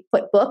 We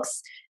put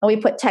books and we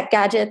put tech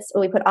gadgets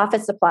and we put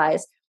office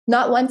supplies.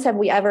 Not once have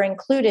we ever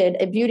included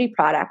a beauty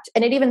product.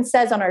 And it even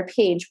says on our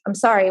page, I'm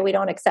sorry, we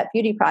don't accept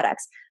beauty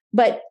products.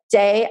 But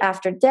day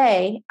after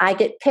day, I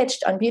get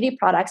pitched on beauty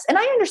products. And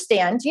I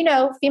understand, you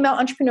know, female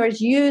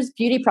entrepreneurs use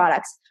beauty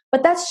products,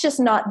 but that's just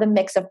not the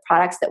mix of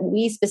products that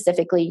we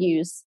specifically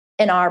use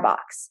in our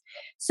box.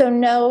 So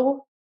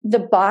know the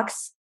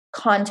box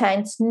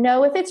contents,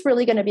 know if it's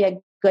really going to be a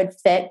good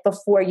fit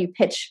before you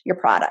pitch your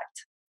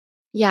product.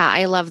 Yeah,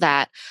 I love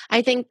that.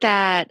 I think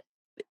that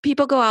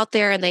people go out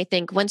there and they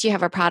think once you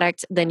have a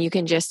product, then you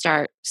can just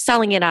start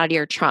selling it out of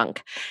your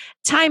trunk.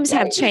 Times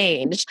have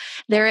changed.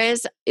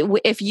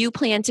 If you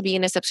plan to be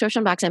in a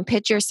subscription box and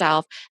pitch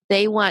yourself,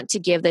 they want to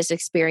give this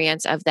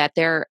experience of that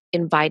they're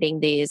inviting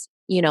these,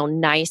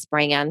 nice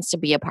brands to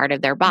be a part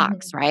of their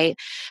box, right?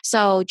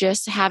 So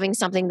just having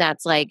something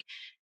that's like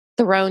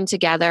thrown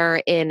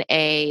together in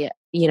a,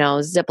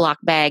 Ziploc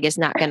bag is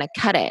not going to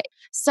cut it.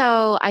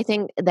 So I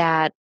think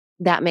that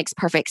makes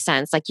perfect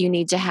sense. Like you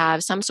need to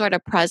have some sort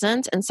of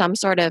presence and some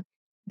sort of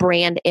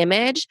brand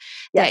image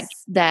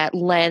that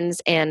lends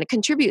and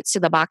contributes to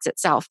the box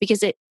itself,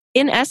 because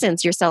in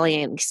essence, you're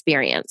selling an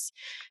experience.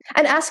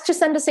 And ask to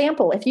send a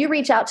sample. If you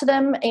reach out to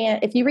them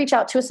and if you reach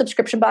out to a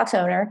subscription box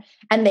owner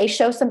and they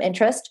show some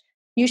interest,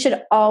 you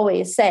should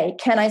always say,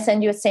 can I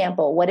send you a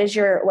sample? What's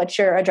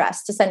your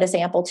address to send a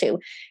sample to?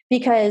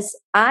 Because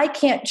I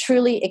can't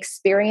truly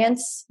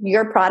experience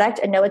your product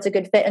and know it's a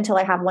good fit until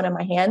I have one in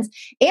my hands.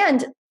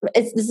 And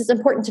this is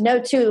important to know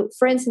too.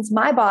 For instance,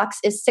 my box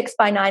is 6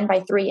 by 9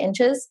 by 3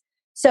 inches.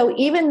 So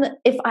even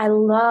if I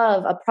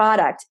love a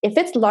product, if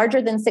it's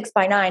larger than 6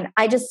 by 9,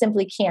 I just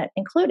simply can't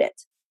include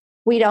it.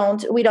 We don't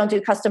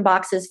do custom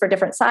boxes for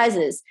different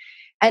sizes.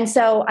 And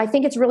so I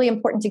think it's really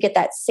important to get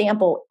that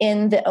sample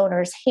in the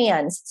owner's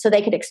hands so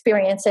they could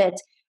experience it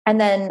and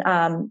then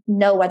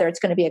know whether it's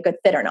going to be a good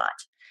fit or not.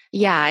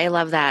 Yeah, I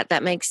love that.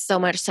 That makes so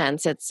much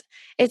sense. It's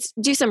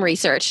do some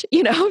research,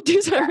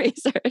 do some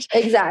research.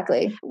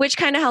 Exactly. Which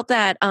kind of help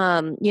that,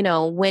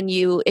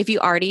 if you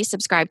already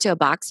subscribe to a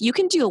box, you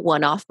can do a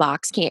one-off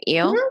box, can't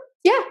you?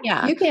 Mm-hmm.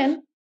 Yeah, you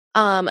can.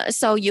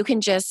 So you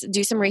can just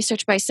do some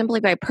research by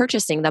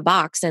purchasing the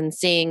box and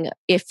seeing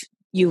if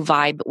you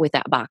vibe with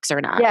that box or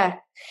not. Yeah.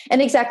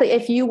 And exactly.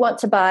 If you want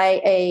to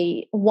buy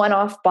a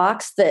one-off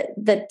box,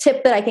 the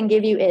tip that I can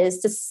give you is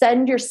to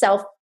send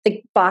yourself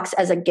the box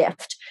as a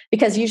gift,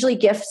 because usually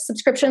gift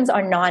subscriptions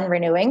are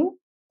non-renewing.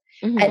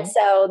 Mm-hmm. And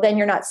so then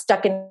you're not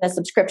stuck in a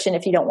subscription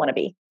if you don't want to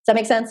be. Does that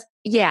make sense?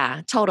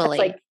 Yeah, totally.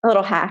 That's like a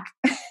little hack.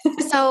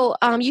 So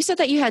you said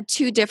that you had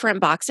 2 different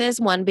boxes,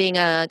 one being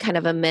a kind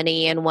of a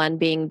mini and one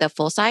being the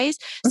full size.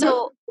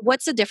 So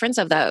what's the difference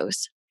of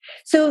those?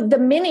 So the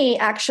mini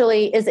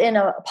actually is in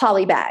a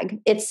poly bag.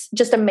 It's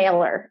just a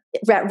mailer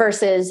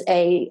versus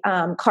a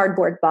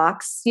cardboard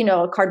box,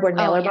 a cardboard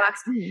mailer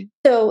box. Mm-hmm.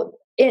 So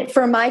in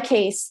my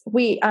case,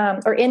 we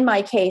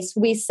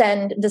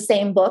send the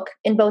same book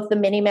in both the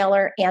mini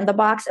mailer and the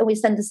box, and we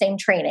send the same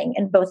training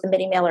in both the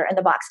mini mailer and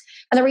the box.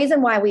 And the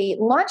reason why we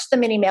launched the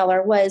mini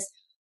mailer was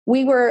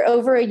we were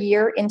over a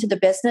year into the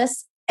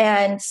business,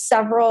 and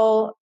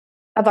several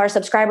of our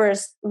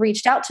subscribers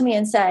reached out to me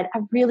and said, I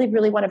really,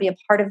 really want to be a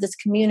part of this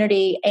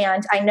community.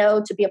 And I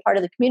know to be a part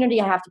of the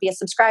community, I have to be a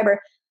subscriber.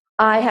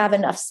 I have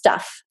enough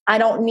stuff. I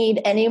don't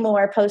need any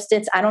more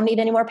Post-its. I don't need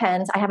any more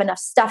pens. I have enough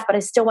stuff, but I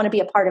still want to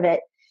be a part of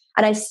it.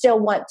 And I still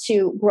want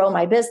to grow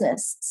my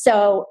business.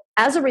 So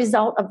as a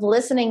result of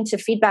listening to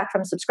feedback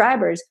from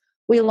subscribers,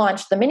 we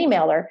launched the mini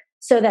mailer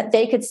so that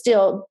they could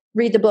still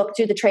read the book,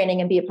 do the training,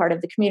 and be a part of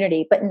the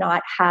community, but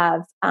not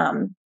have,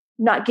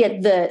 not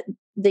get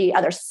the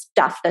other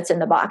stuff that's in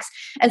the box.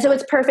 And so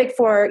it's perfect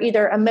for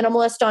either a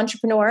minimalist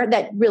entrepreneur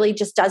that really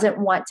just doesn't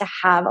want to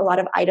have a lot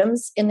of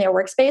items in their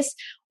workspace,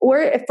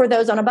 or for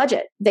those on a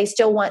budget. They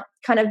still want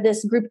kind of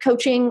this group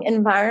coaching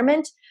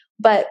environment,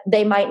 but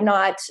they might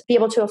not be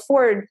able to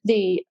afford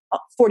the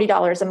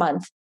 $40 a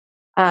month.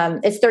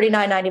 It's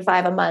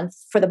 $39.95 a month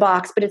for the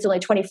box, but it's only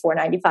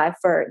 $24.95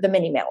 for the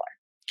mini mailer.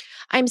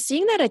 I'm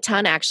seeing that a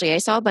ton, actually. I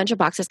saw a bunch of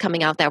boxes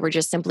coming out that were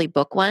just simply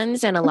book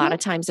ones. And a lot of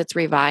times it's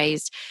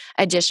revised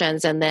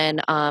editions. And then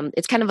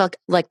it's kind of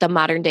like the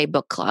modern day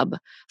book club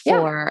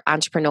for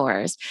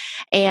entrepreneurs.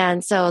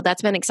 And so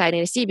that's been exciting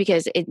to see,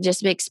 because it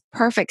just makes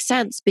perfect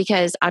sense,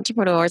 because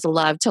entrepreneurs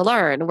love to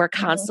learn. We're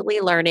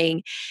constantly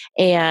learning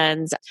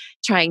and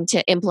trying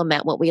to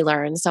implement what we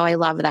learn. So I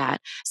love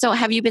that. So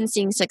have you been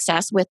seeing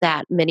success with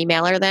that mini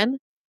mailer then?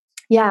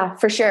 Yeah,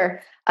 for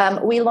sure.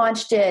 We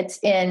launched it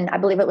in, I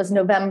believe it was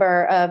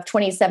November of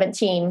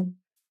 2017,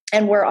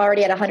 and we're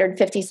already at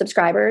 150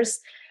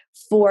 subscribers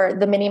for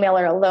the mini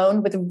mailer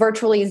alone, with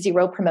virtually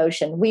zero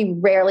promotion. We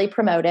rarely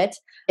promote it.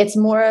 It's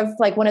more of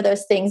like one of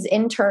those things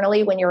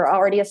internally when you're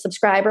already a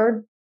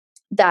subscriber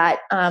that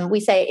we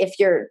say,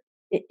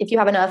 if you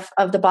have enough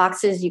of the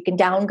boxes, you can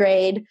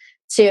downgrade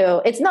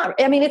to, it's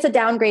a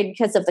downgrade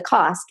because of the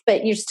cost,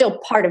 but you're still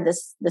part of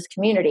this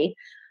community.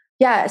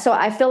 Yeah. So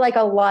I feel like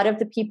a lot of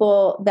the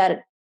people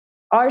that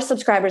are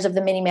subscribers of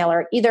the mini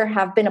mailer either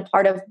have been a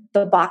part of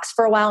the box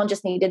for a while and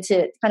just needed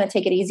to kind of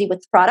take it easy with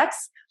the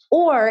products,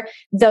 or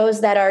those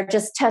that are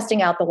just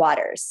testing out the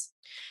waters.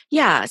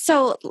 Yeah.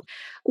 So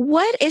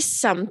what is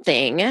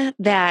something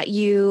that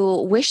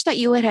you wish that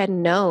you had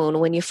known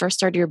when you first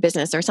started your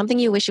business, or something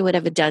you wish you would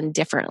have done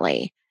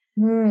differently?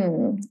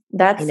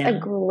 That's a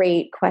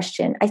great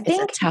question. I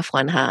think it's a tough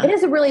one, huh? It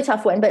is a really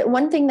tough one. But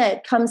one thing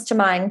that comes to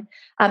mind,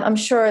 I'm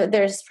sure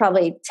there's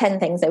probably 10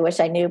 things I wish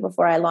I knew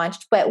before I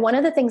launched. But one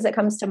of the things that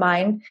comes to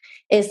mind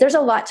is there's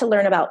a lot to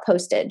learn about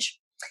postage,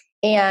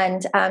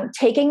 and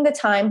taking the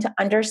time to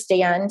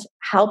understand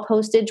how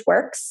postage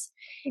works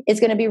is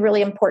going to be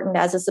really important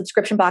as a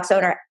subscription box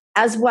owner,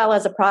 as well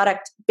as a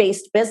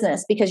product-based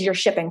business, because you're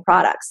shipping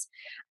products.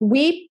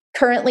 We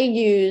currently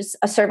use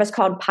a service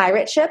called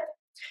Pirate Ship,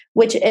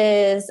 which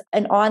is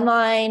an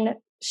online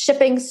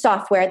shipping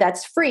software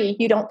that's free.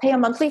 You don't pay a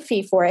monthly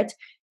fee for it.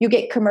 You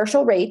get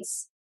commercial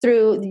rates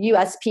through the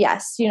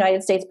USPS,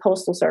 United States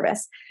Postal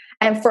Service.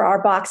 And for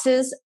our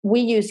boxes,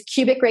 we use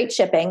cubic rate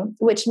shipping,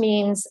 which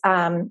means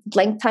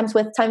length times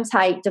width times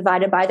height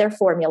divided by their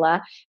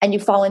formula, and you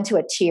fall into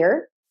a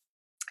tier.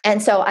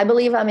 And so I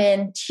believe I'm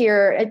in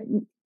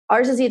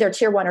ours is either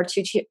tier 1 or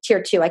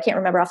tier 2. I can't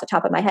remember off the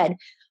top of my head,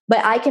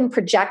 but I can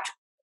project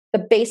the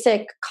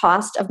basic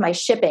cost of my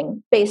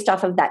shipping based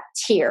off of that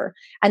tier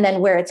and then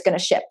where it's going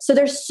to ship. So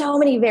there's so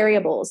many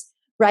variables,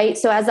 right?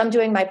 So as I'm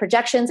doing my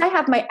projections, I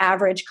have my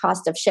average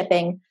cost of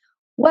shipping.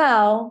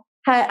 Well,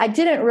 I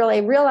didn't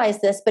really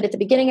realize this, but at the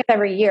beginning of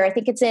every year, I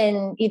think it's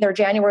in either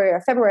January or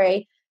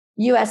February,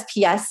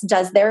 USPS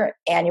does their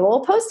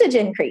annual postage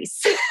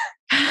increase.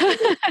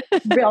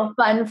 Real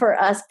fun for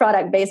us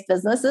product-based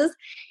businesses.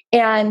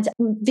 And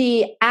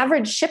the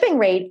average shipping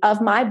rate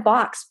of my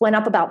box went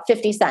up about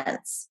 50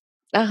 cents,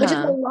 which is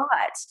a lot.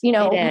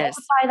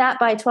 Multiply that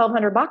by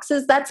 1,200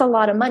 boxes, that's a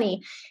lot of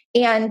money.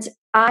 And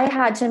I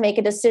had to make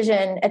a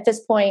decision at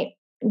this point.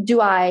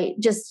 Do I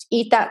just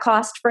eat that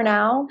cost for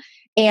now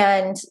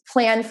and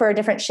plan for a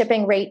different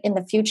shipping rate in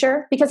the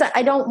future? Because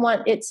I don't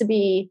want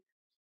the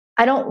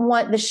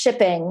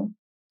shipping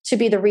to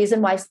be the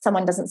reason why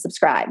someone doesn't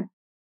subscribe.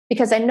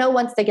 Because I know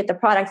once they get the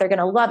product, they're going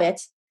to love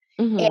it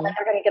and they're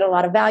going to get a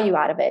lot of value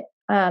out of it.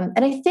 And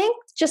I think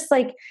just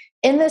like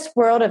in this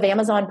world of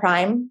Amazon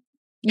Prime,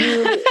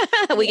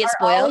 we get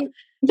spoiled.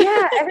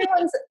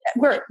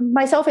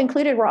 Myself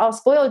included, we're all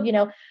spoiled.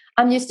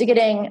 I'm used to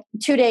getting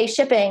 2-day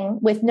shipping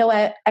with no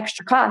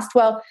extra cost.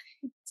 Well,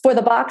 for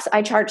the box,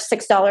 I charge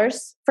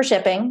 $6 for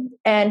shipping.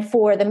 And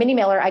for the mini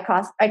mailer, I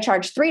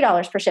charge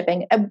 $3 for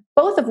shipping,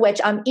 both of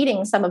which I'm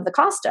eating some of the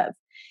cost of.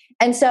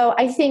 And so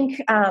I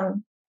think,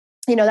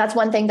 that's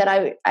one thing that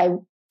I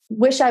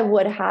wish I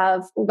would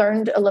have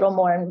learned a little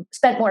more and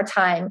spent more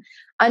time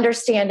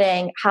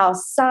understanding how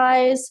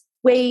size,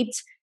 weight,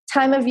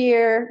 time of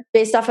year,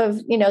 based off of,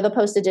 the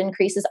postage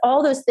increases,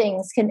 all those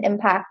things can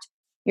impact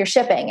your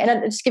shipping. And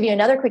I'll just give you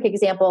another quick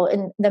example.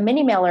 In the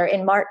mini mailer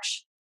in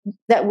March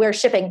that we're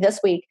shipping this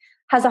week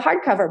has a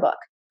hardcover book.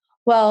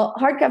 Well,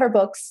 hardcover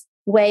books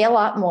weigh a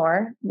lot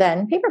more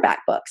than paperback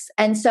books.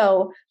 And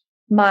so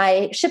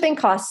my shipping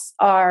costs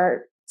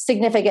are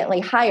significantly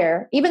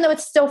higher, even though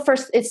it still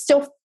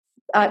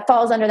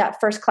falls under that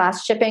first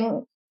class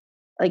shipping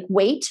like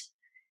weight.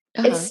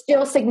 It's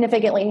still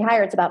significantly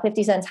higher. It's about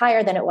 50 cents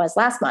higher than it was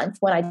last month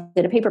when I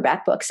did a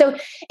paperback book. So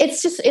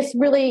it's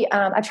really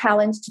a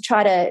challenge to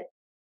try to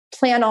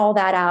plan all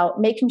that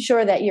out, making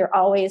sure that you're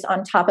always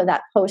on top of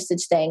that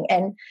postage thing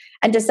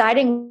and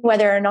deciding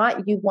whether or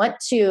not you want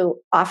to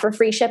offer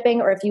free shipping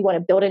or if you want to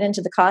build it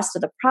into the cost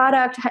of the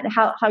product,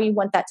 how you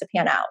want that to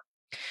pan out.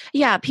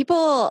 Yeah,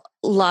 people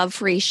love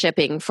free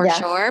shipping for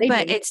sure,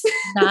 but it's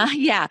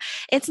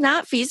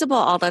not feasible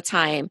all the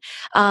time.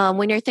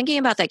 When you're thinking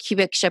about that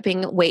cubic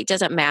shipping, weight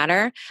doesn't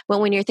matter. But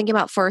when you're thinking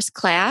about first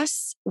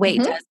class, weight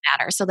does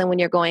matter. So then when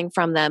you're going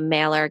from the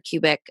mailer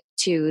cubic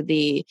to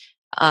the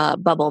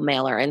bubble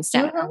mailer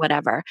instead or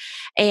whatever.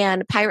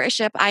 And Pirate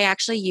Ship, I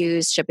actually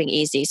use Shipping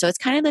Easy. So it's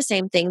kind of the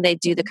same thing. They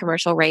do the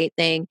commercial rate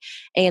thing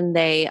and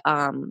they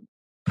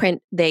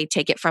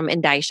take it from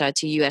Indicia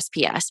to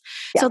USPS.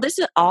 Yeah. So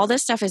all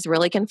this stuff is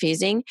really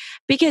confusing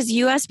because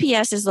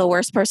USPS is the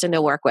worst person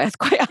to work with,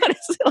 quite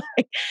honestly.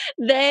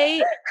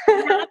 Not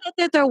that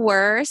they're the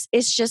worst,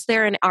 it's just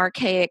they're an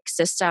archaic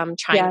system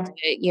trying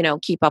to,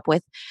 keep up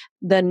with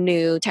the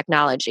new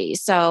technology.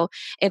 So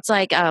it's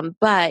like,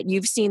 but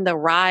you've seen the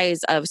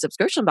rise of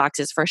subscription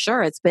boxes for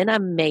sure. It's been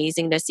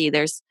amazing to see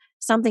there's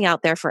something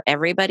out there for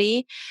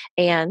everybody.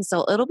 And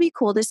so it'll be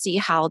cool to see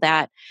how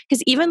that,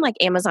 because even like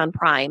Amazon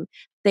Prime,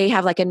 they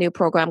have like a new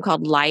program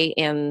called Light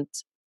and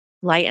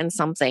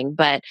something,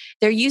 but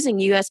they're using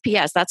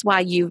USPS. That's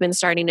why you've been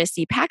starting to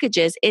see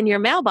packages in your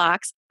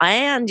mailbox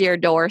and your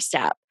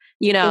doorstep,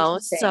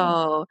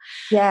 so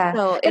yeah.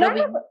 So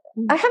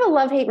I have a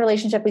love-hate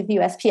relationship with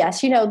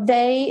USPS.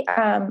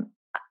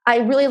 I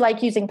really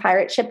like using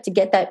Pirate Ship to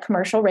get that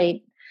commercial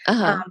rate.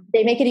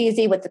 They make it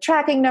easy with the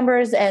tracking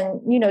numbers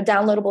and,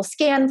 downloadable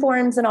scan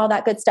forms and all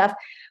that good stuff.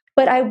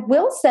 But I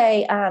will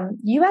say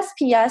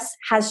USPS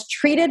has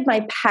treated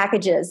my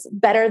packages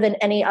better than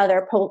any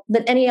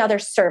other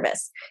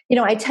service.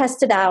 I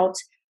tested out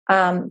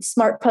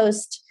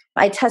SmartPost.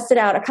 I tested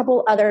out a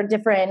couple other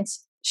different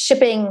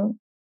shipping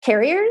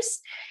carriers.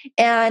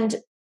 And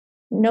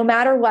no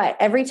matter what,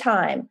 every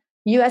time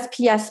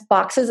USPS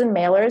boxes and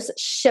mailers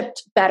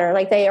shipped better.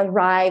 Like they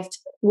arrived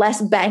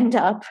less banged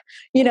up,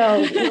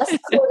 less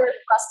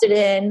rusted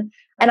in.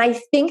 And I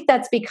think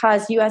that's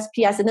because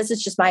USPS, and this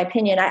is just my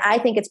opinion, I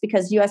think it's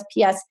because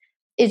USPS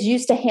is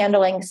used to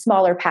handling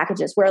smaller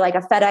packages, where like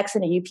a FedEx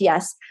and a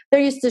UPS,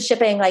 they're used to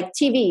shipping like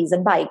TVs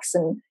and bikes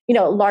and,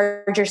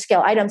 larger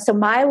scale items. So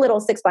my little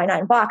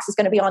 6x9 box is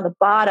going to be on the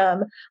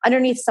bottom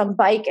underneath some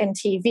bike and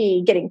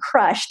TV getting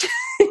crushed.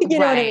 You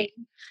know what I mean?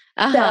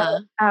 Uh-huh.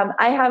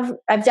 So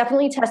I've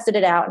definitely tested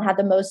it out and had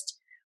the most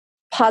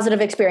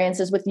positive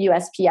experiences with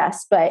USPS,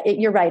 but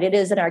you're right. It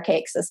is an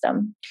archaic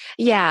system.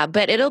 Yeah,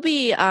 but it'll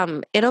be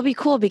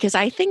cool because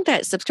I think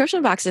that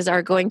subscription boxes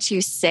are going to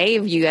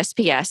save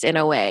USPS in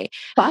a way.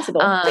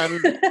 Possible.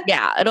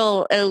 Yeah,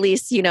 it'll at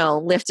least,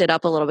 lift it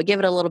up a little bit, give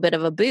it a little bit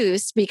of a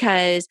boost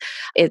because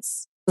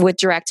it's with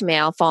direct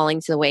mail falling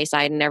to the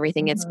wayside and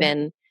everything. It's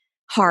been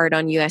hard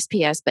on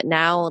USPS, but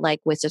now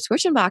like with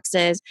subscription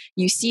boxes,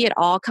 you see it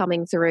all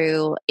coming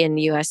through in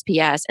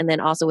USPS. And then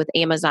also with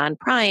Amazon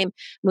Prime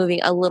moving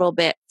a little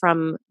bit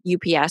from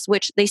UPS,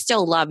 which they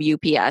still love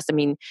UPS. I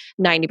mean,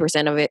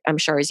 90% of it I'm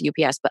sure is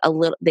UPS, but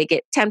they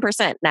get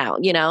 10% now,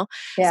 Yeah.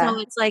 So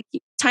it's like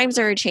times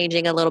are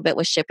changing a little bit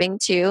with shipping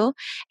too.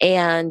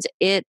 And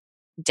it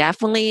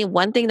definitely,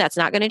 one thing that's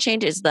not going to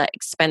change is the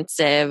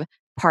expensive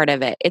part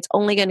of it. It's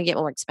only going to get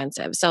more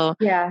expensive. So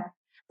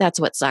that's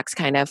what sucks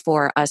kind of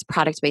for us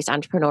product-based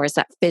entrepreneurs,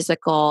 that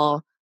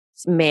physical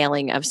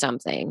mailing of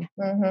something.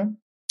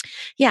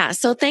 Yeah.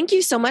 So thank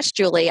you so much,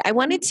 Julie. I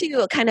wanted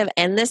to kind of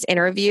end this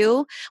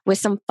interview with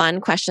some fun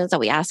questions that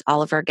we ask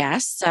all of our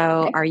guests.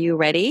 So are you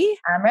ready?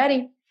 I'm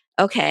ready.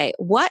 Okay.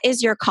 What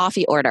is your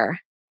coffee order?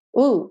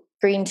 Ooh,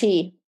 green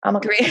tea. I'm a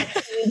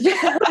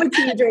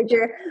tea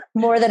drinker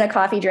more than a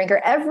coffee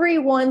drinker. Every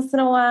once in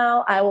a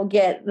while, I will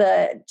get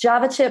the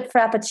Java chip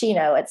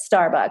Frappuccino at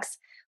Starbucks.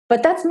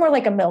 But that's more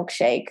like a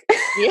milkshake.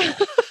 Yeah,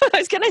 I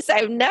was going to say,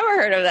 I've never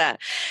heard of that.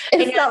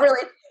 It's not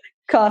really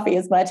coffee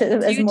as much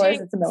as more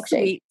as it's a milkshake.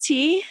 Sweet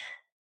tea?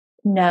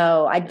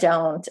 No, I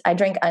don't. I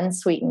drink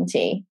unsweetened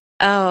tea.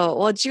 Oh,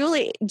 well,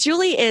 Julie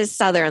is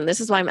Southern. This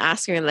is why I'm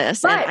asking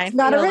this. But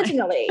not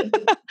originally.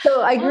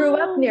 So I grew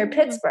up near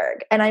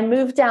Pittsburgh and I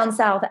moved down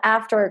south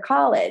after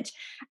college.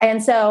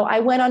 And so I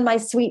went on my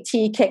sweet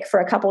tea kick for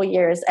a couple of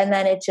years and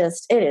then it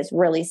is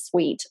really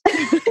sweet.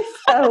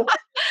 So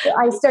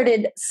I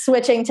started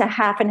switching to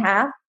half and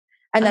half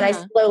and then I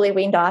slowly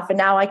weaned off and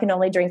now I can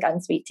only drink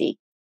unsweet tea.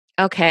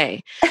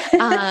 Okay.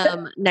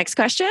 Next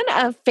question.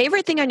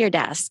 Favorite thing on your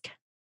desk?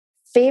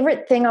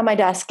 Favorite thing on my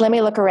desk. Let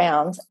me look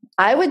around.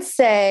 I would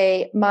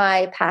say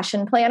my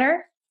passion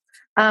planner.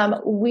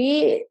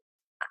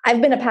 I've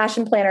been a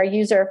passion planner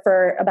user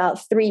for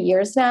about 3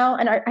 years now.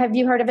 And have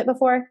you heard of it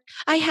before?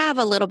 I have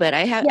a little bit.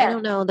 I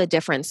don't know the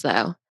difference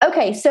though.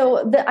 Okay.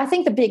 So I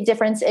think the big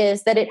difference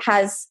is that it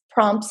has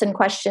prompts and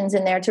questions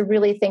in there to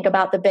really think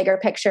about the bigger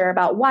picture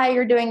about why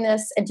you're doing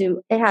this.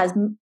 It has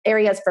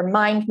areas for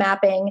mind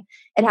mapping.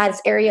 It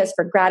has areas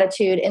for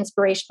gratitude,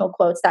 inspirational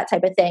quotes, that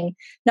type of thing.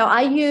 Now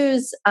I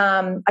use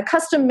a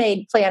custom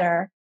made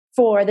planner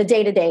for the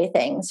day-to-day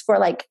things, for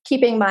like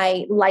keeping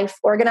my life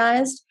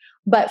organized.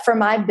 But for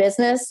my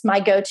business, my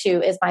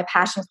go-to is my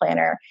passion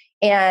planner.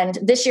 And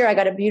this year I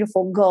got a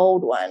beautiful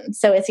gold one.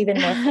 So it's even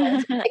more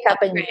fun to pick up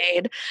and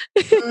read.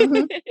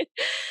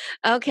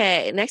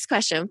 Okay, next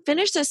question.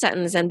 Finish the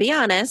sentence and be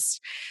honest.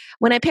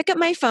 When I pick up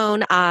my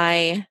phone,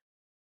 I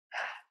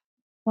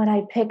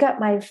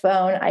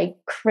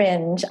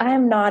cringe. I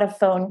am not a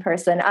phone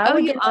person.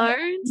 You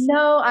aren't?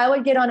 No, I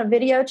would get on a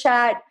video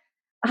chat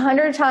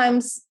 100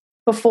 times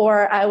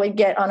before I would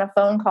get on a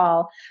phone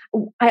call.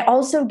 I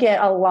also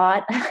get a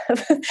lot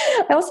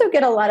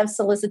of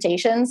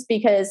solicitations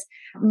because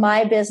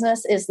my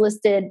business is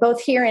listed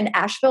both here in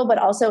Asheville, but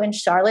also in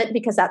Charlotte,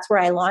 because that's where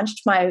I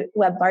launched my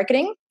web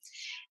marketing.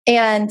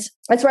 And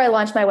that's where I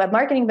launched my web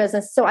marketing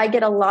business. So I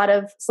get a lot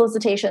of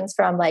solicitations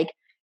from like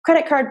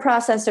credit card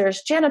processors,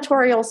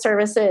 janitorial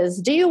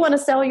services. Do you want to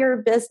sell your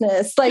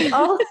business? Like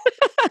all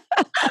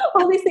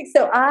these things.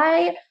 So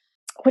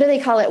what do they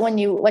call it when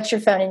you watch your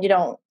phone and you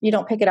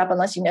don't pick it up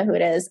unless you know who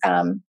it is?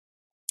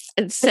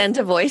 Send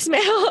a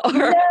voicemail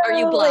or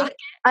you block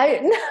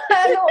it?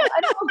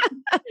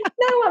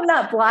 No, I'm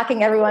not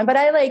blocking everyone, but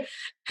I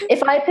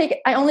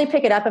only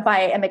pick it up if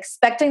I am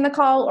expecting the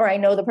call or I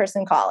know the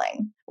person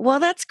calling. Well,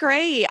 that's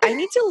great. I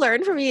need to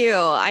learn from you.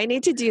 I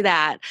need to do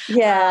that.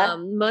 Yeah.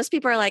 Most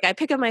people are like, I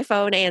pick up my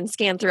phone and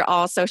scan through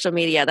all social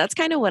media. That's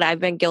kind of what I've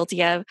been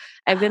guilty of.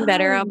 I've been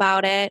better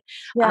about it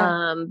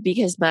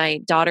because my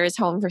daughter is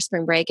home for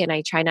spring break and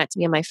I try not to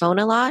be on my phone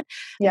a lot.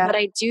 Yeah. But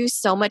I do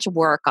so much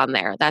work on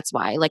there. That's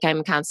why. Like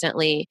I'm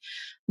constantly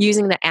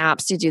using the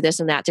apps to do this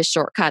and that to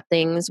shortcut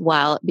things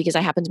because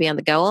I happen to be on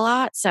the go a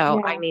lot.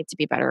 So I need to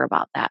be better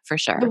about that for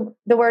sure.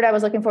 The word I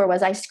was looking for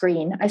was I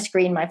screen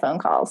my phone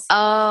calls.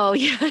 Oh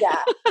yeah.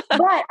 Yeah.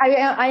 But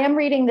I am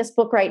reading this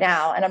book right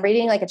now and I'm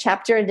reading like a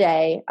chapter a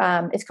day.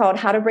 It's called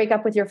How to Break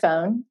Up with Your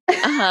Phone.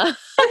 Uh-huh.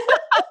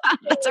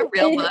 That's a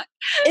real book.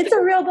 It's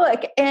a real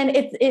book. And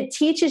it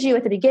teaches you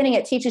at the beginning,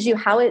 it teaches you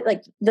how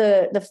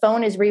the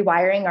phone is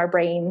rewiring our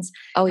brains.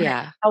 Oh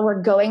yeah. How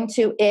we're going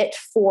to it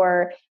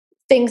for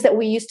things that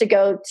we used to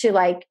go to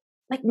like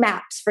like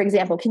maps, for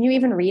example. Can you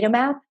even read a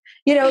map?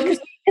 Because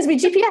we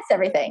GPS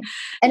everything.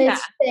 And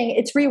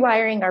it's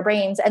rewiring our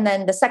brains. And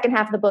then the second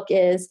half of the book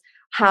is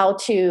how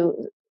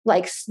to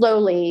like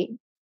slowly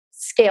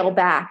scale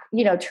back,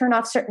 turn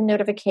off certain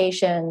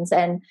notifications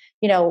and,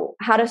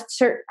 how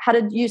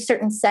to use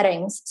certain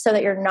settings so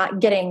that you're not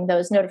getting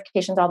those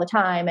notifications all the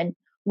time and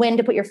when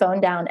to put your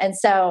phone down. And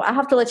so I'll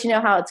have to let you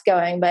know how it's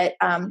going, but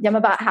I'm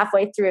about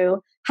halfway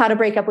through how to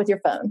break up with your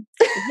phone.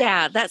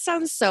 Yeah, that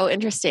sounds so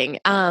interesting.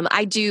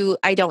 I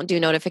don't do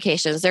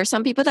notifications. There's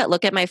some people that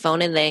look at my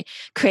phone and they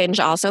cringe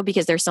also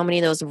because there's so many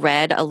of those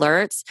red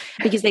alerts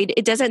because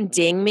it doesn't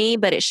ding me,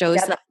 but it shows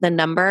the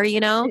number,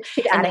 Keep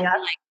adding up.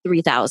 like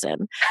 3,000.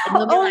 And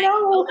they'll be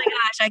oh my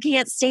gosh, I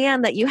can't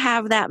stand that you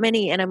have that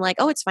many. And I'm like,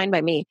 oh, it's fine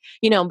by me,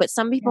 but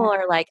some people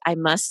are like, I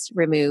must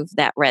remove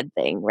that red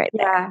thing right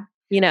there.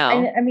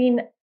 And I mean,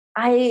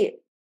 I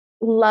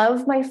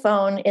love my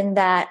phone in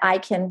that I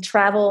can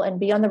travel and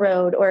be on the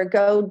road or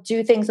go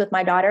do things with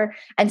my daughter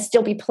and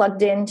still be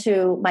plugged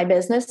into my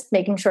business,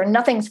 making sure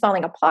nothing's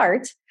falling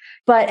apart.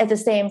 But at the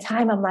same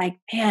time, I'm like,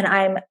 man,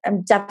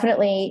 I'm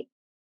definitely,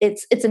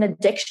 it's an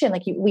addiction.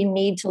 Like we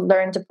need to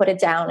learn to put it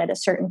down at a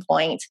certain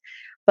point.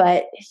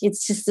 But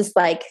it's just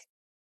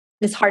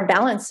this hard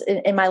balance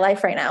in my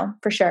life right now,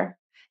 for sure.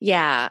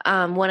 Yeah.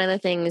 One of the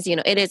things,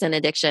 it is an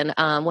addiction.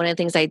 One of the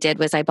things I did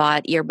was I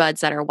bought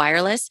earbuds that are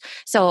wireless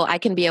so I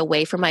can be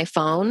away from my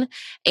phone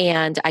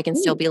and I can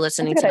still be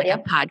listening to a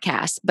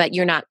podcast, but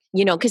you're not,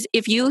 because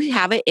if you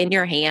have it in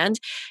your hand,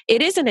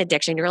 it is an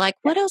addiction. You're like,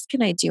 what else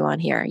can I do on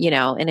here?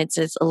 And it's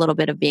just a little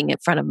bit of being in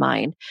front of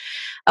mind.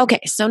 Okay.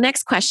 So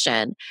next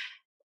question,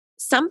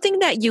 something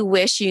that you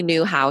wish you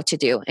knew how to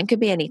do, and could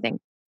be anything.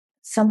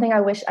 Something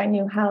I wish I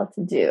knew how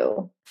to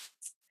do.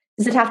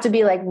 Does it have to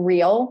be like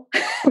real?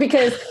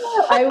 Because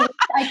I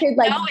could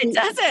like. No, it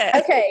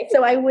doesn't. Okay,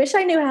 so I wish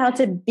I knew how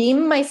to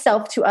beam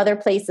myself to other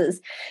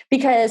places.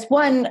 Because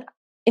one,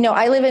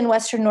 I live in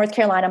Western North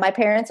Carolina. My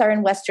parents are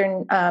in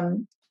Western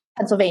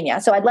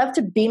Pennsylvania, so I'd love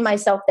to beam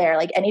myself there,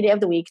 like any day of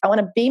the week. I want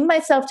to beam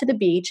myself to the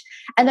beach,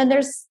 and then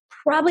there's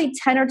probably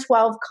 10 or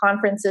 12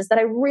 conferences that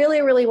I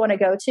really, really want to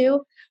go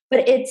to,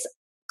 but it's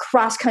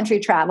cross country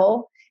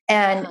travel.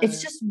 And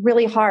it's just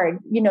really hard,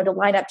 to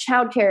line up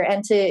childcare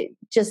and to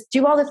just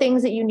do all the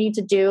things that you need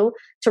to do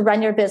to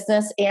run your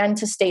business and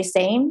to stay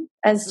sane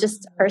as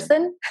just a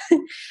person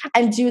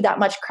and do that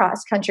much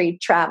cross-country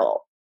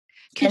travel.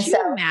 Could you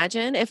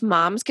imagine if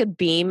moms could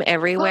beam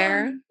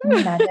everywhere?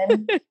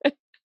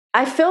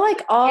 I feel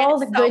like all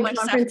the good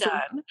conferences.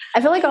 I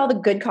feel like all the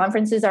good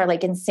conferences are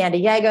like in San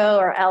Diego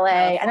or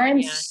LA, and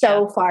I'm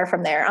so far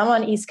from there. I'm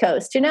on East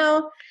Coast,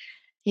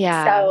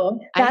 Yeah. So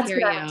that's I hear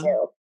what I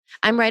do.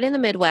 I'm right in the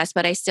Midwest,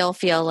 but I still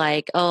feel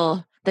like,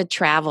 the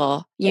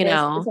travel, It's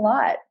a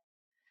lot.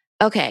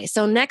 Okay.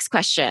 So next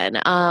question.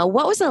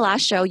 What was the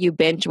last show you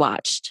binge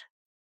watched?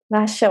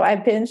 Last show I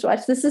binge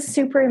watched. This is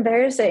super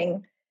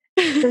embarrassing.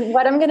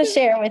 What I'm going to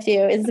share with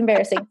you is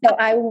embarrassing. So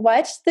I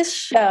watched this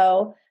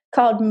show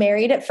called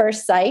Married at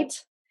First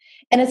Sight.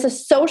 And it's a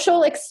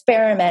social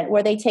experiment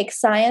where they take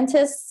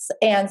scientists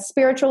and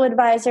spiritual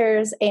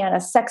advisors and a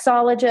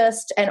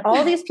sexologist and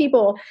all these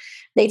people.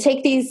 They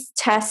take these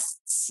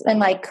tests and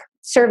like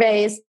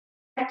surveys,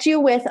 connect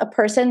you with a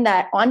person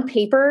that on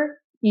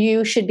paper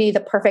you should be the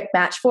perfect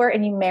match for,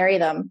 and you marry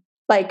them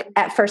like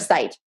at first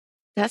sight.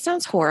 That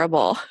sounds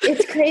horrible.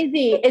 It's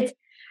crazy.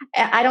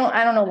 I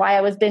don't know why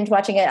I was binge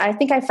watching it. I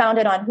think I found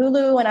it on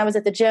Hulu when I was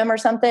at the gym or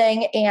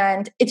something.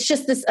 And it's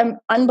just this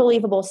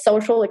unbelievable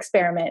social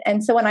experiment.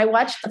 And so when I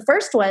watched the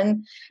first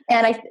one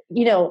and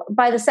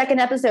by the second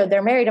episode,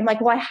 they're married, I'm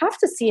like, well, I have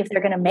to see if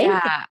they're going to make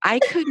it. I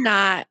could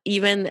not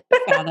even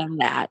fathom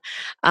that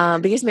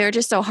because marriage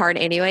is so hard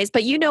anyways.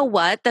 But you know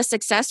what? The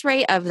success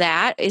rate of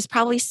that is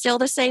probably still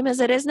the same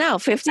as it is now,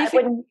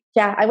 50-50.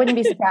 I wouldn't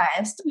be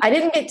surprised. I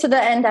didn't get to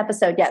the end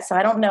episode yet, so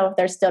I don't know if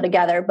they're still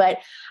together, but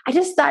I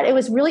just thought it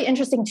was really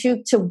interesting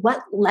too, to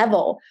what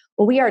level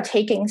we are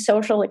taking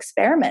social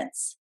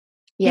experiments.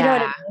 Yeah. You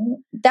know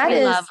what I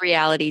mean? I love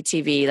reality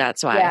TV.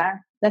 That's why. Yeah,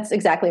 that's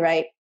exactly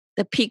right.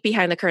 The peek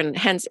behind the curtain,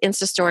 hence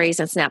Insta stories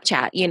and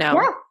Snapchat, Yeah,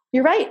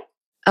 you're right.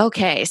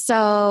 Okay.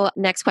 So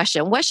next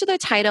question. What should the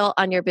title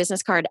on your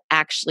business card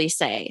actually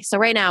say? So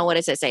right now, what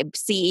does it say?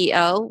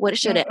 CEO? What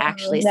should it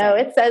actually say? No,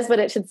 it says what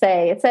it should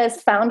say. It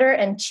says founder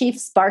and chief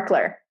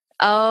sparkler.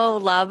 Oh,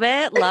 love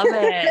it. Love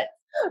it.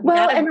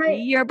 Well,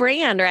 and your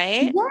brand,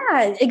 right?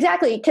 Yeah,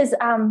 exactly. Because,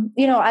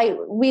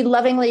 we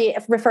lovingly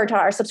refer to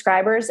our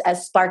subscribers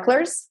as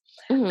sparklers.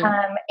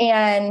 Mm-hmm.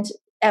 And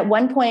at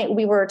one point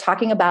we were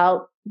talking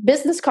about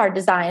business card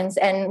designs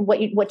and what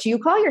you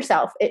call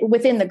yourself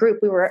within the group.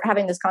 We were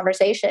having this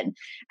conversation.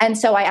 And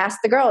so I asked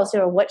the girls,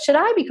 what should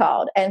I be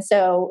called? And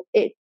so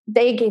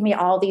they gave me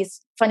all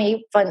these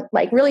fun,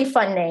 like really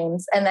fun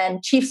names. And then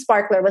Chief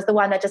Sparkler was the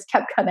one that just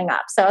kept coming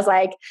up. So I was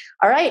like,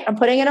 all right, I'm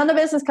putting it on the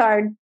business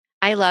card.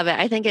 I love it.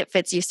 I think it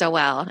fits you so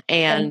well.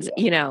 And,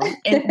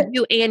 and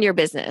you and your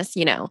business,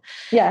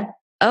 Yeah.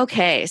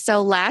 Okay.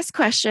 So last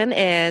question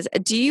is,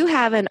 do you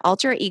have an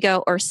alter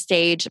ego or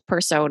stage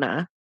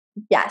persona?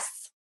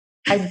 Yes.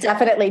 I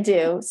definitely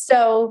do.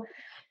 So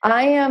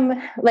I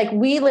am like,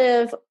 we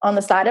live on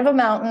the side of a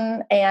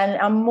mountain, and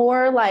I'm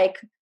more like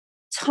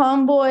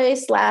tomboy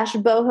 /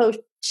 boho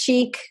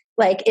chic,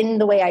 like in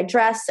the way I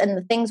dress and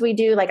the things we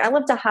do. Like I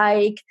love to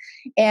hike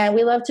and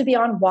we love to be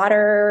on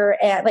water,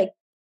 and like,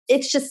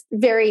 it's just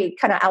very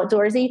kind of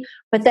outdoorsy.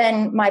 But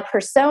then my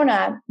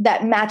persona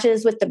that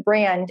matches with the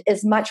brand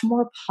is much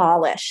more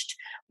polished,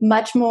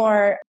 much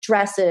more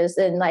dresses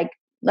and like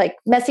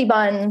messy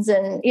buns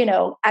and,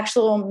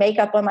 actual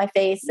makeup on my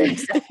face. And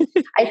so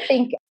I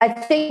think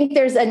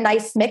there's a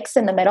nice mix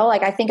in the middle.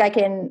 Like I think I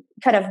can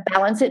kind of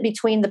balance it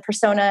between the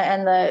persona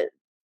and the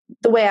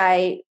way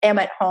I am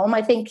at home.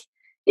 I think,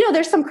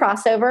 there's some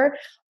crossover,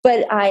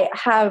 but I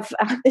have,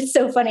 it's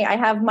so funny. I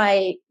have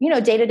my,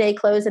 day-to-day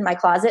clothes in my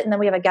closet, and then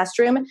we have a guest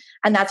room,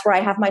 and that's where I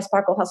have my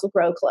Sparkle Hustle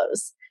Grow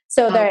clothes.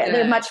 So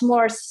they're much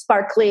more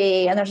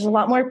sparkly, and there's a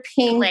lot more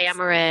pink.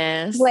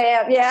 Glamorous.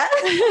 Yeah.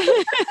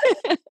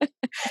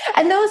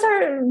 And those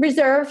are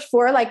reserved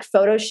for like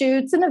photo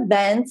shoots and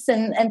events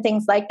and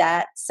things like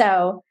that.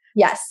 So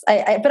yes,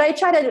 but I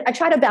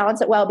try to balance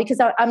it well,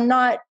 because I'm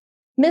not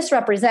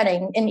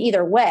misrepresenting in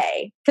either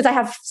way, because I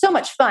have so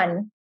much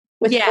fun.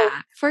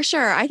 For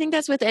sure. I think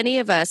that's with any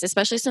of us,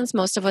 especially since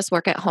most of us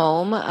work at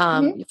home,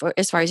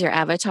 as far as your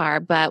avatar.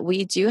 But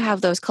we do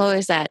have those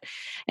clothes that,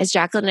 as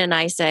Jacqueline and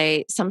I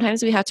say,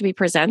 sometimes we have to be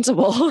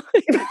presentable.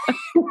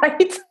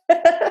 Right.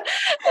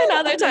 And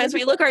other times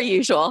we look our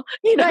usual,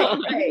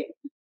 Right.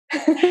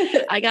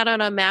 I got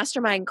on a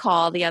mastermind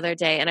call the other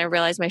day and I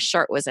realized my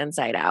shirt was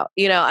inside out.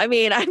 I'm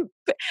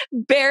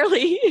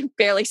barely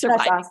surviving.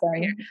 That's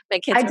awesome. My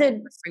kids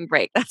did spring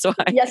break. That's why.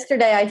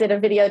 Yesterday I did a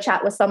video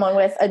chat with someone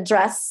with a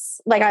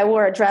dress. Like I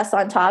wore a dress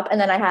on top, and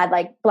then I had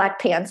like black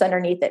pants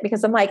underneath it,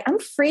 because I'm like, I'm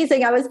freezing.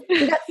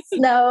 We got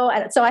snow.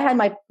 And so I had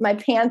my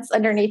pants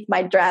underneath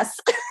my dress.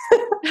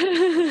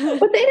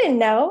 But they didn't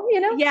know,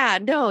 Yeah,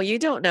 no, you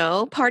don't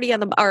know. Party on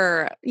the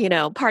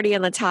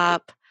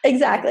top.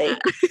 Exactly.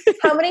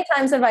 How many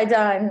times have I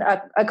done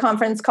a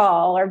conference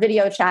call or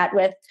video chat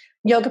with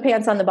yoga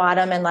pants on the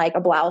bottom and like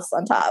a blouse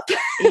on top?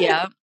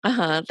 Yeah.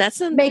 That's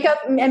makeup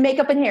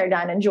and hair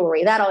done and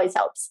jewelry. That always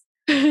helps.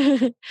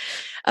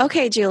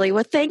 Okay, Julie.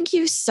 Well, thank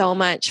you so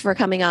much for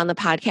coming on the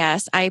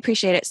podcast. I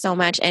appreciate it so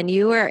much. And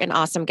you were an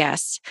awesome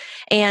guest.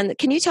 And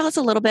can you tell us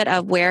a little bit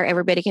of where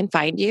everybody can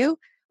find you?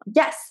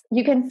 Yes,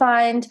 you can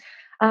find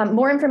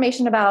more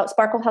information about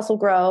Sparkle Hustle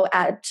Grow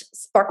at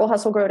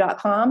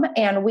sparklehustlegrow.com.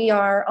 And we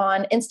are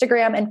on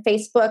Instagram and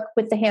Facebook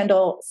with the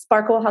handle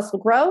Sparkle Hustle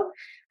Grow,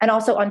 and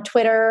also on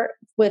Twitter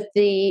with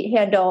the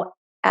handle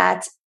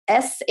at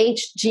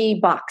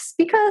SHG Box,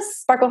 because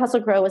Sparkle Hustle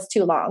Grow was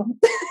too long.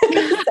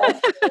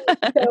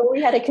 so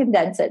we had to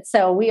condense it.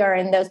 So we are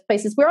in those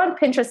places. We're on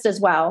Pinterest as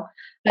well,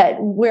 but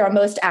we're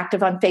most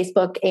active on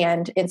Facebook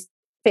and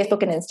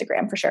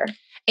Instagram for sure.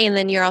 And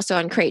then you're also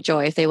on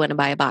Cratejoy if they want to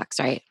buy a box,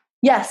 right?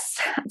 Yes.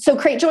 So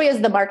Cratejoy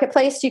is the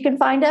marketplace you can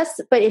find us.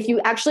 But if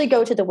you actually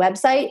go to the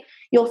website,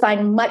 you'll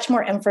find much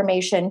more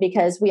information,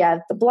 because we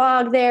have the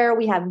blog there.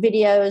 We have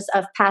videos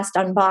of past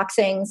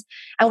unboxings,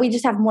 and we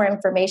just have more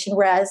information.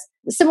 Whereas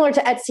similar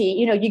to Etsy,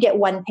 you get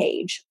one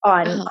page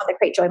on the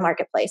Cratejoy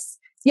marketplace.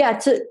 Yeah.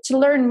 To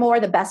learn more,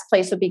 the best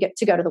place would be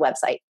to go to the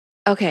website.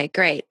 Okay,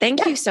 great.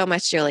 Thank you so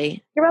much,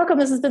 Julie. You're welcome.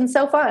 This has been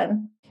so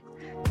fun.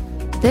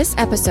 This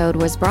episode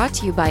was brought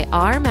to you by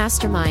our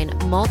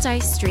mastermind,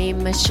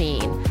 Multi-Stream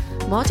Machine.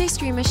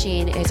 Multi-Stream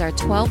Machine is our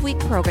 12-week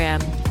program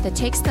that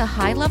takes the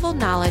high-level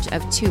knowledge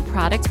of two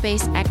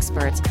product-based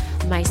experts,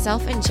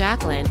 myself and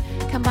Jacqueline,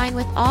 combined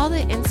with all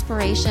the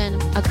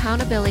inspiration,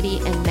 accountability,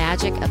 and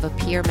magic of a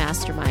peer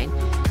mastermind.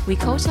 We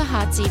coach the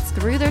hot seats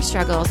through their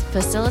struggles,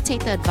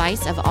 facilitate the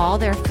advice of all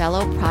their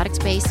fellow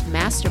product-based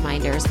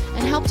masterminders,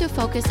 and help to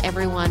focus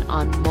everyone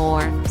on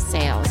more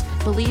sales.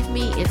 Believe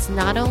me, it's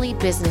not only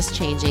business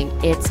changing,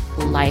 it's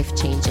life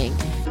changing.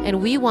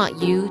 And we want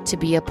you to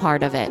be a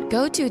part of it.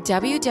 Go to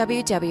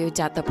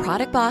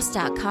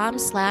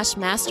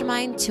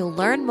www.theproductboss.com/mastermind to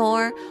learn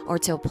more or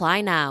to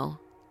apply now.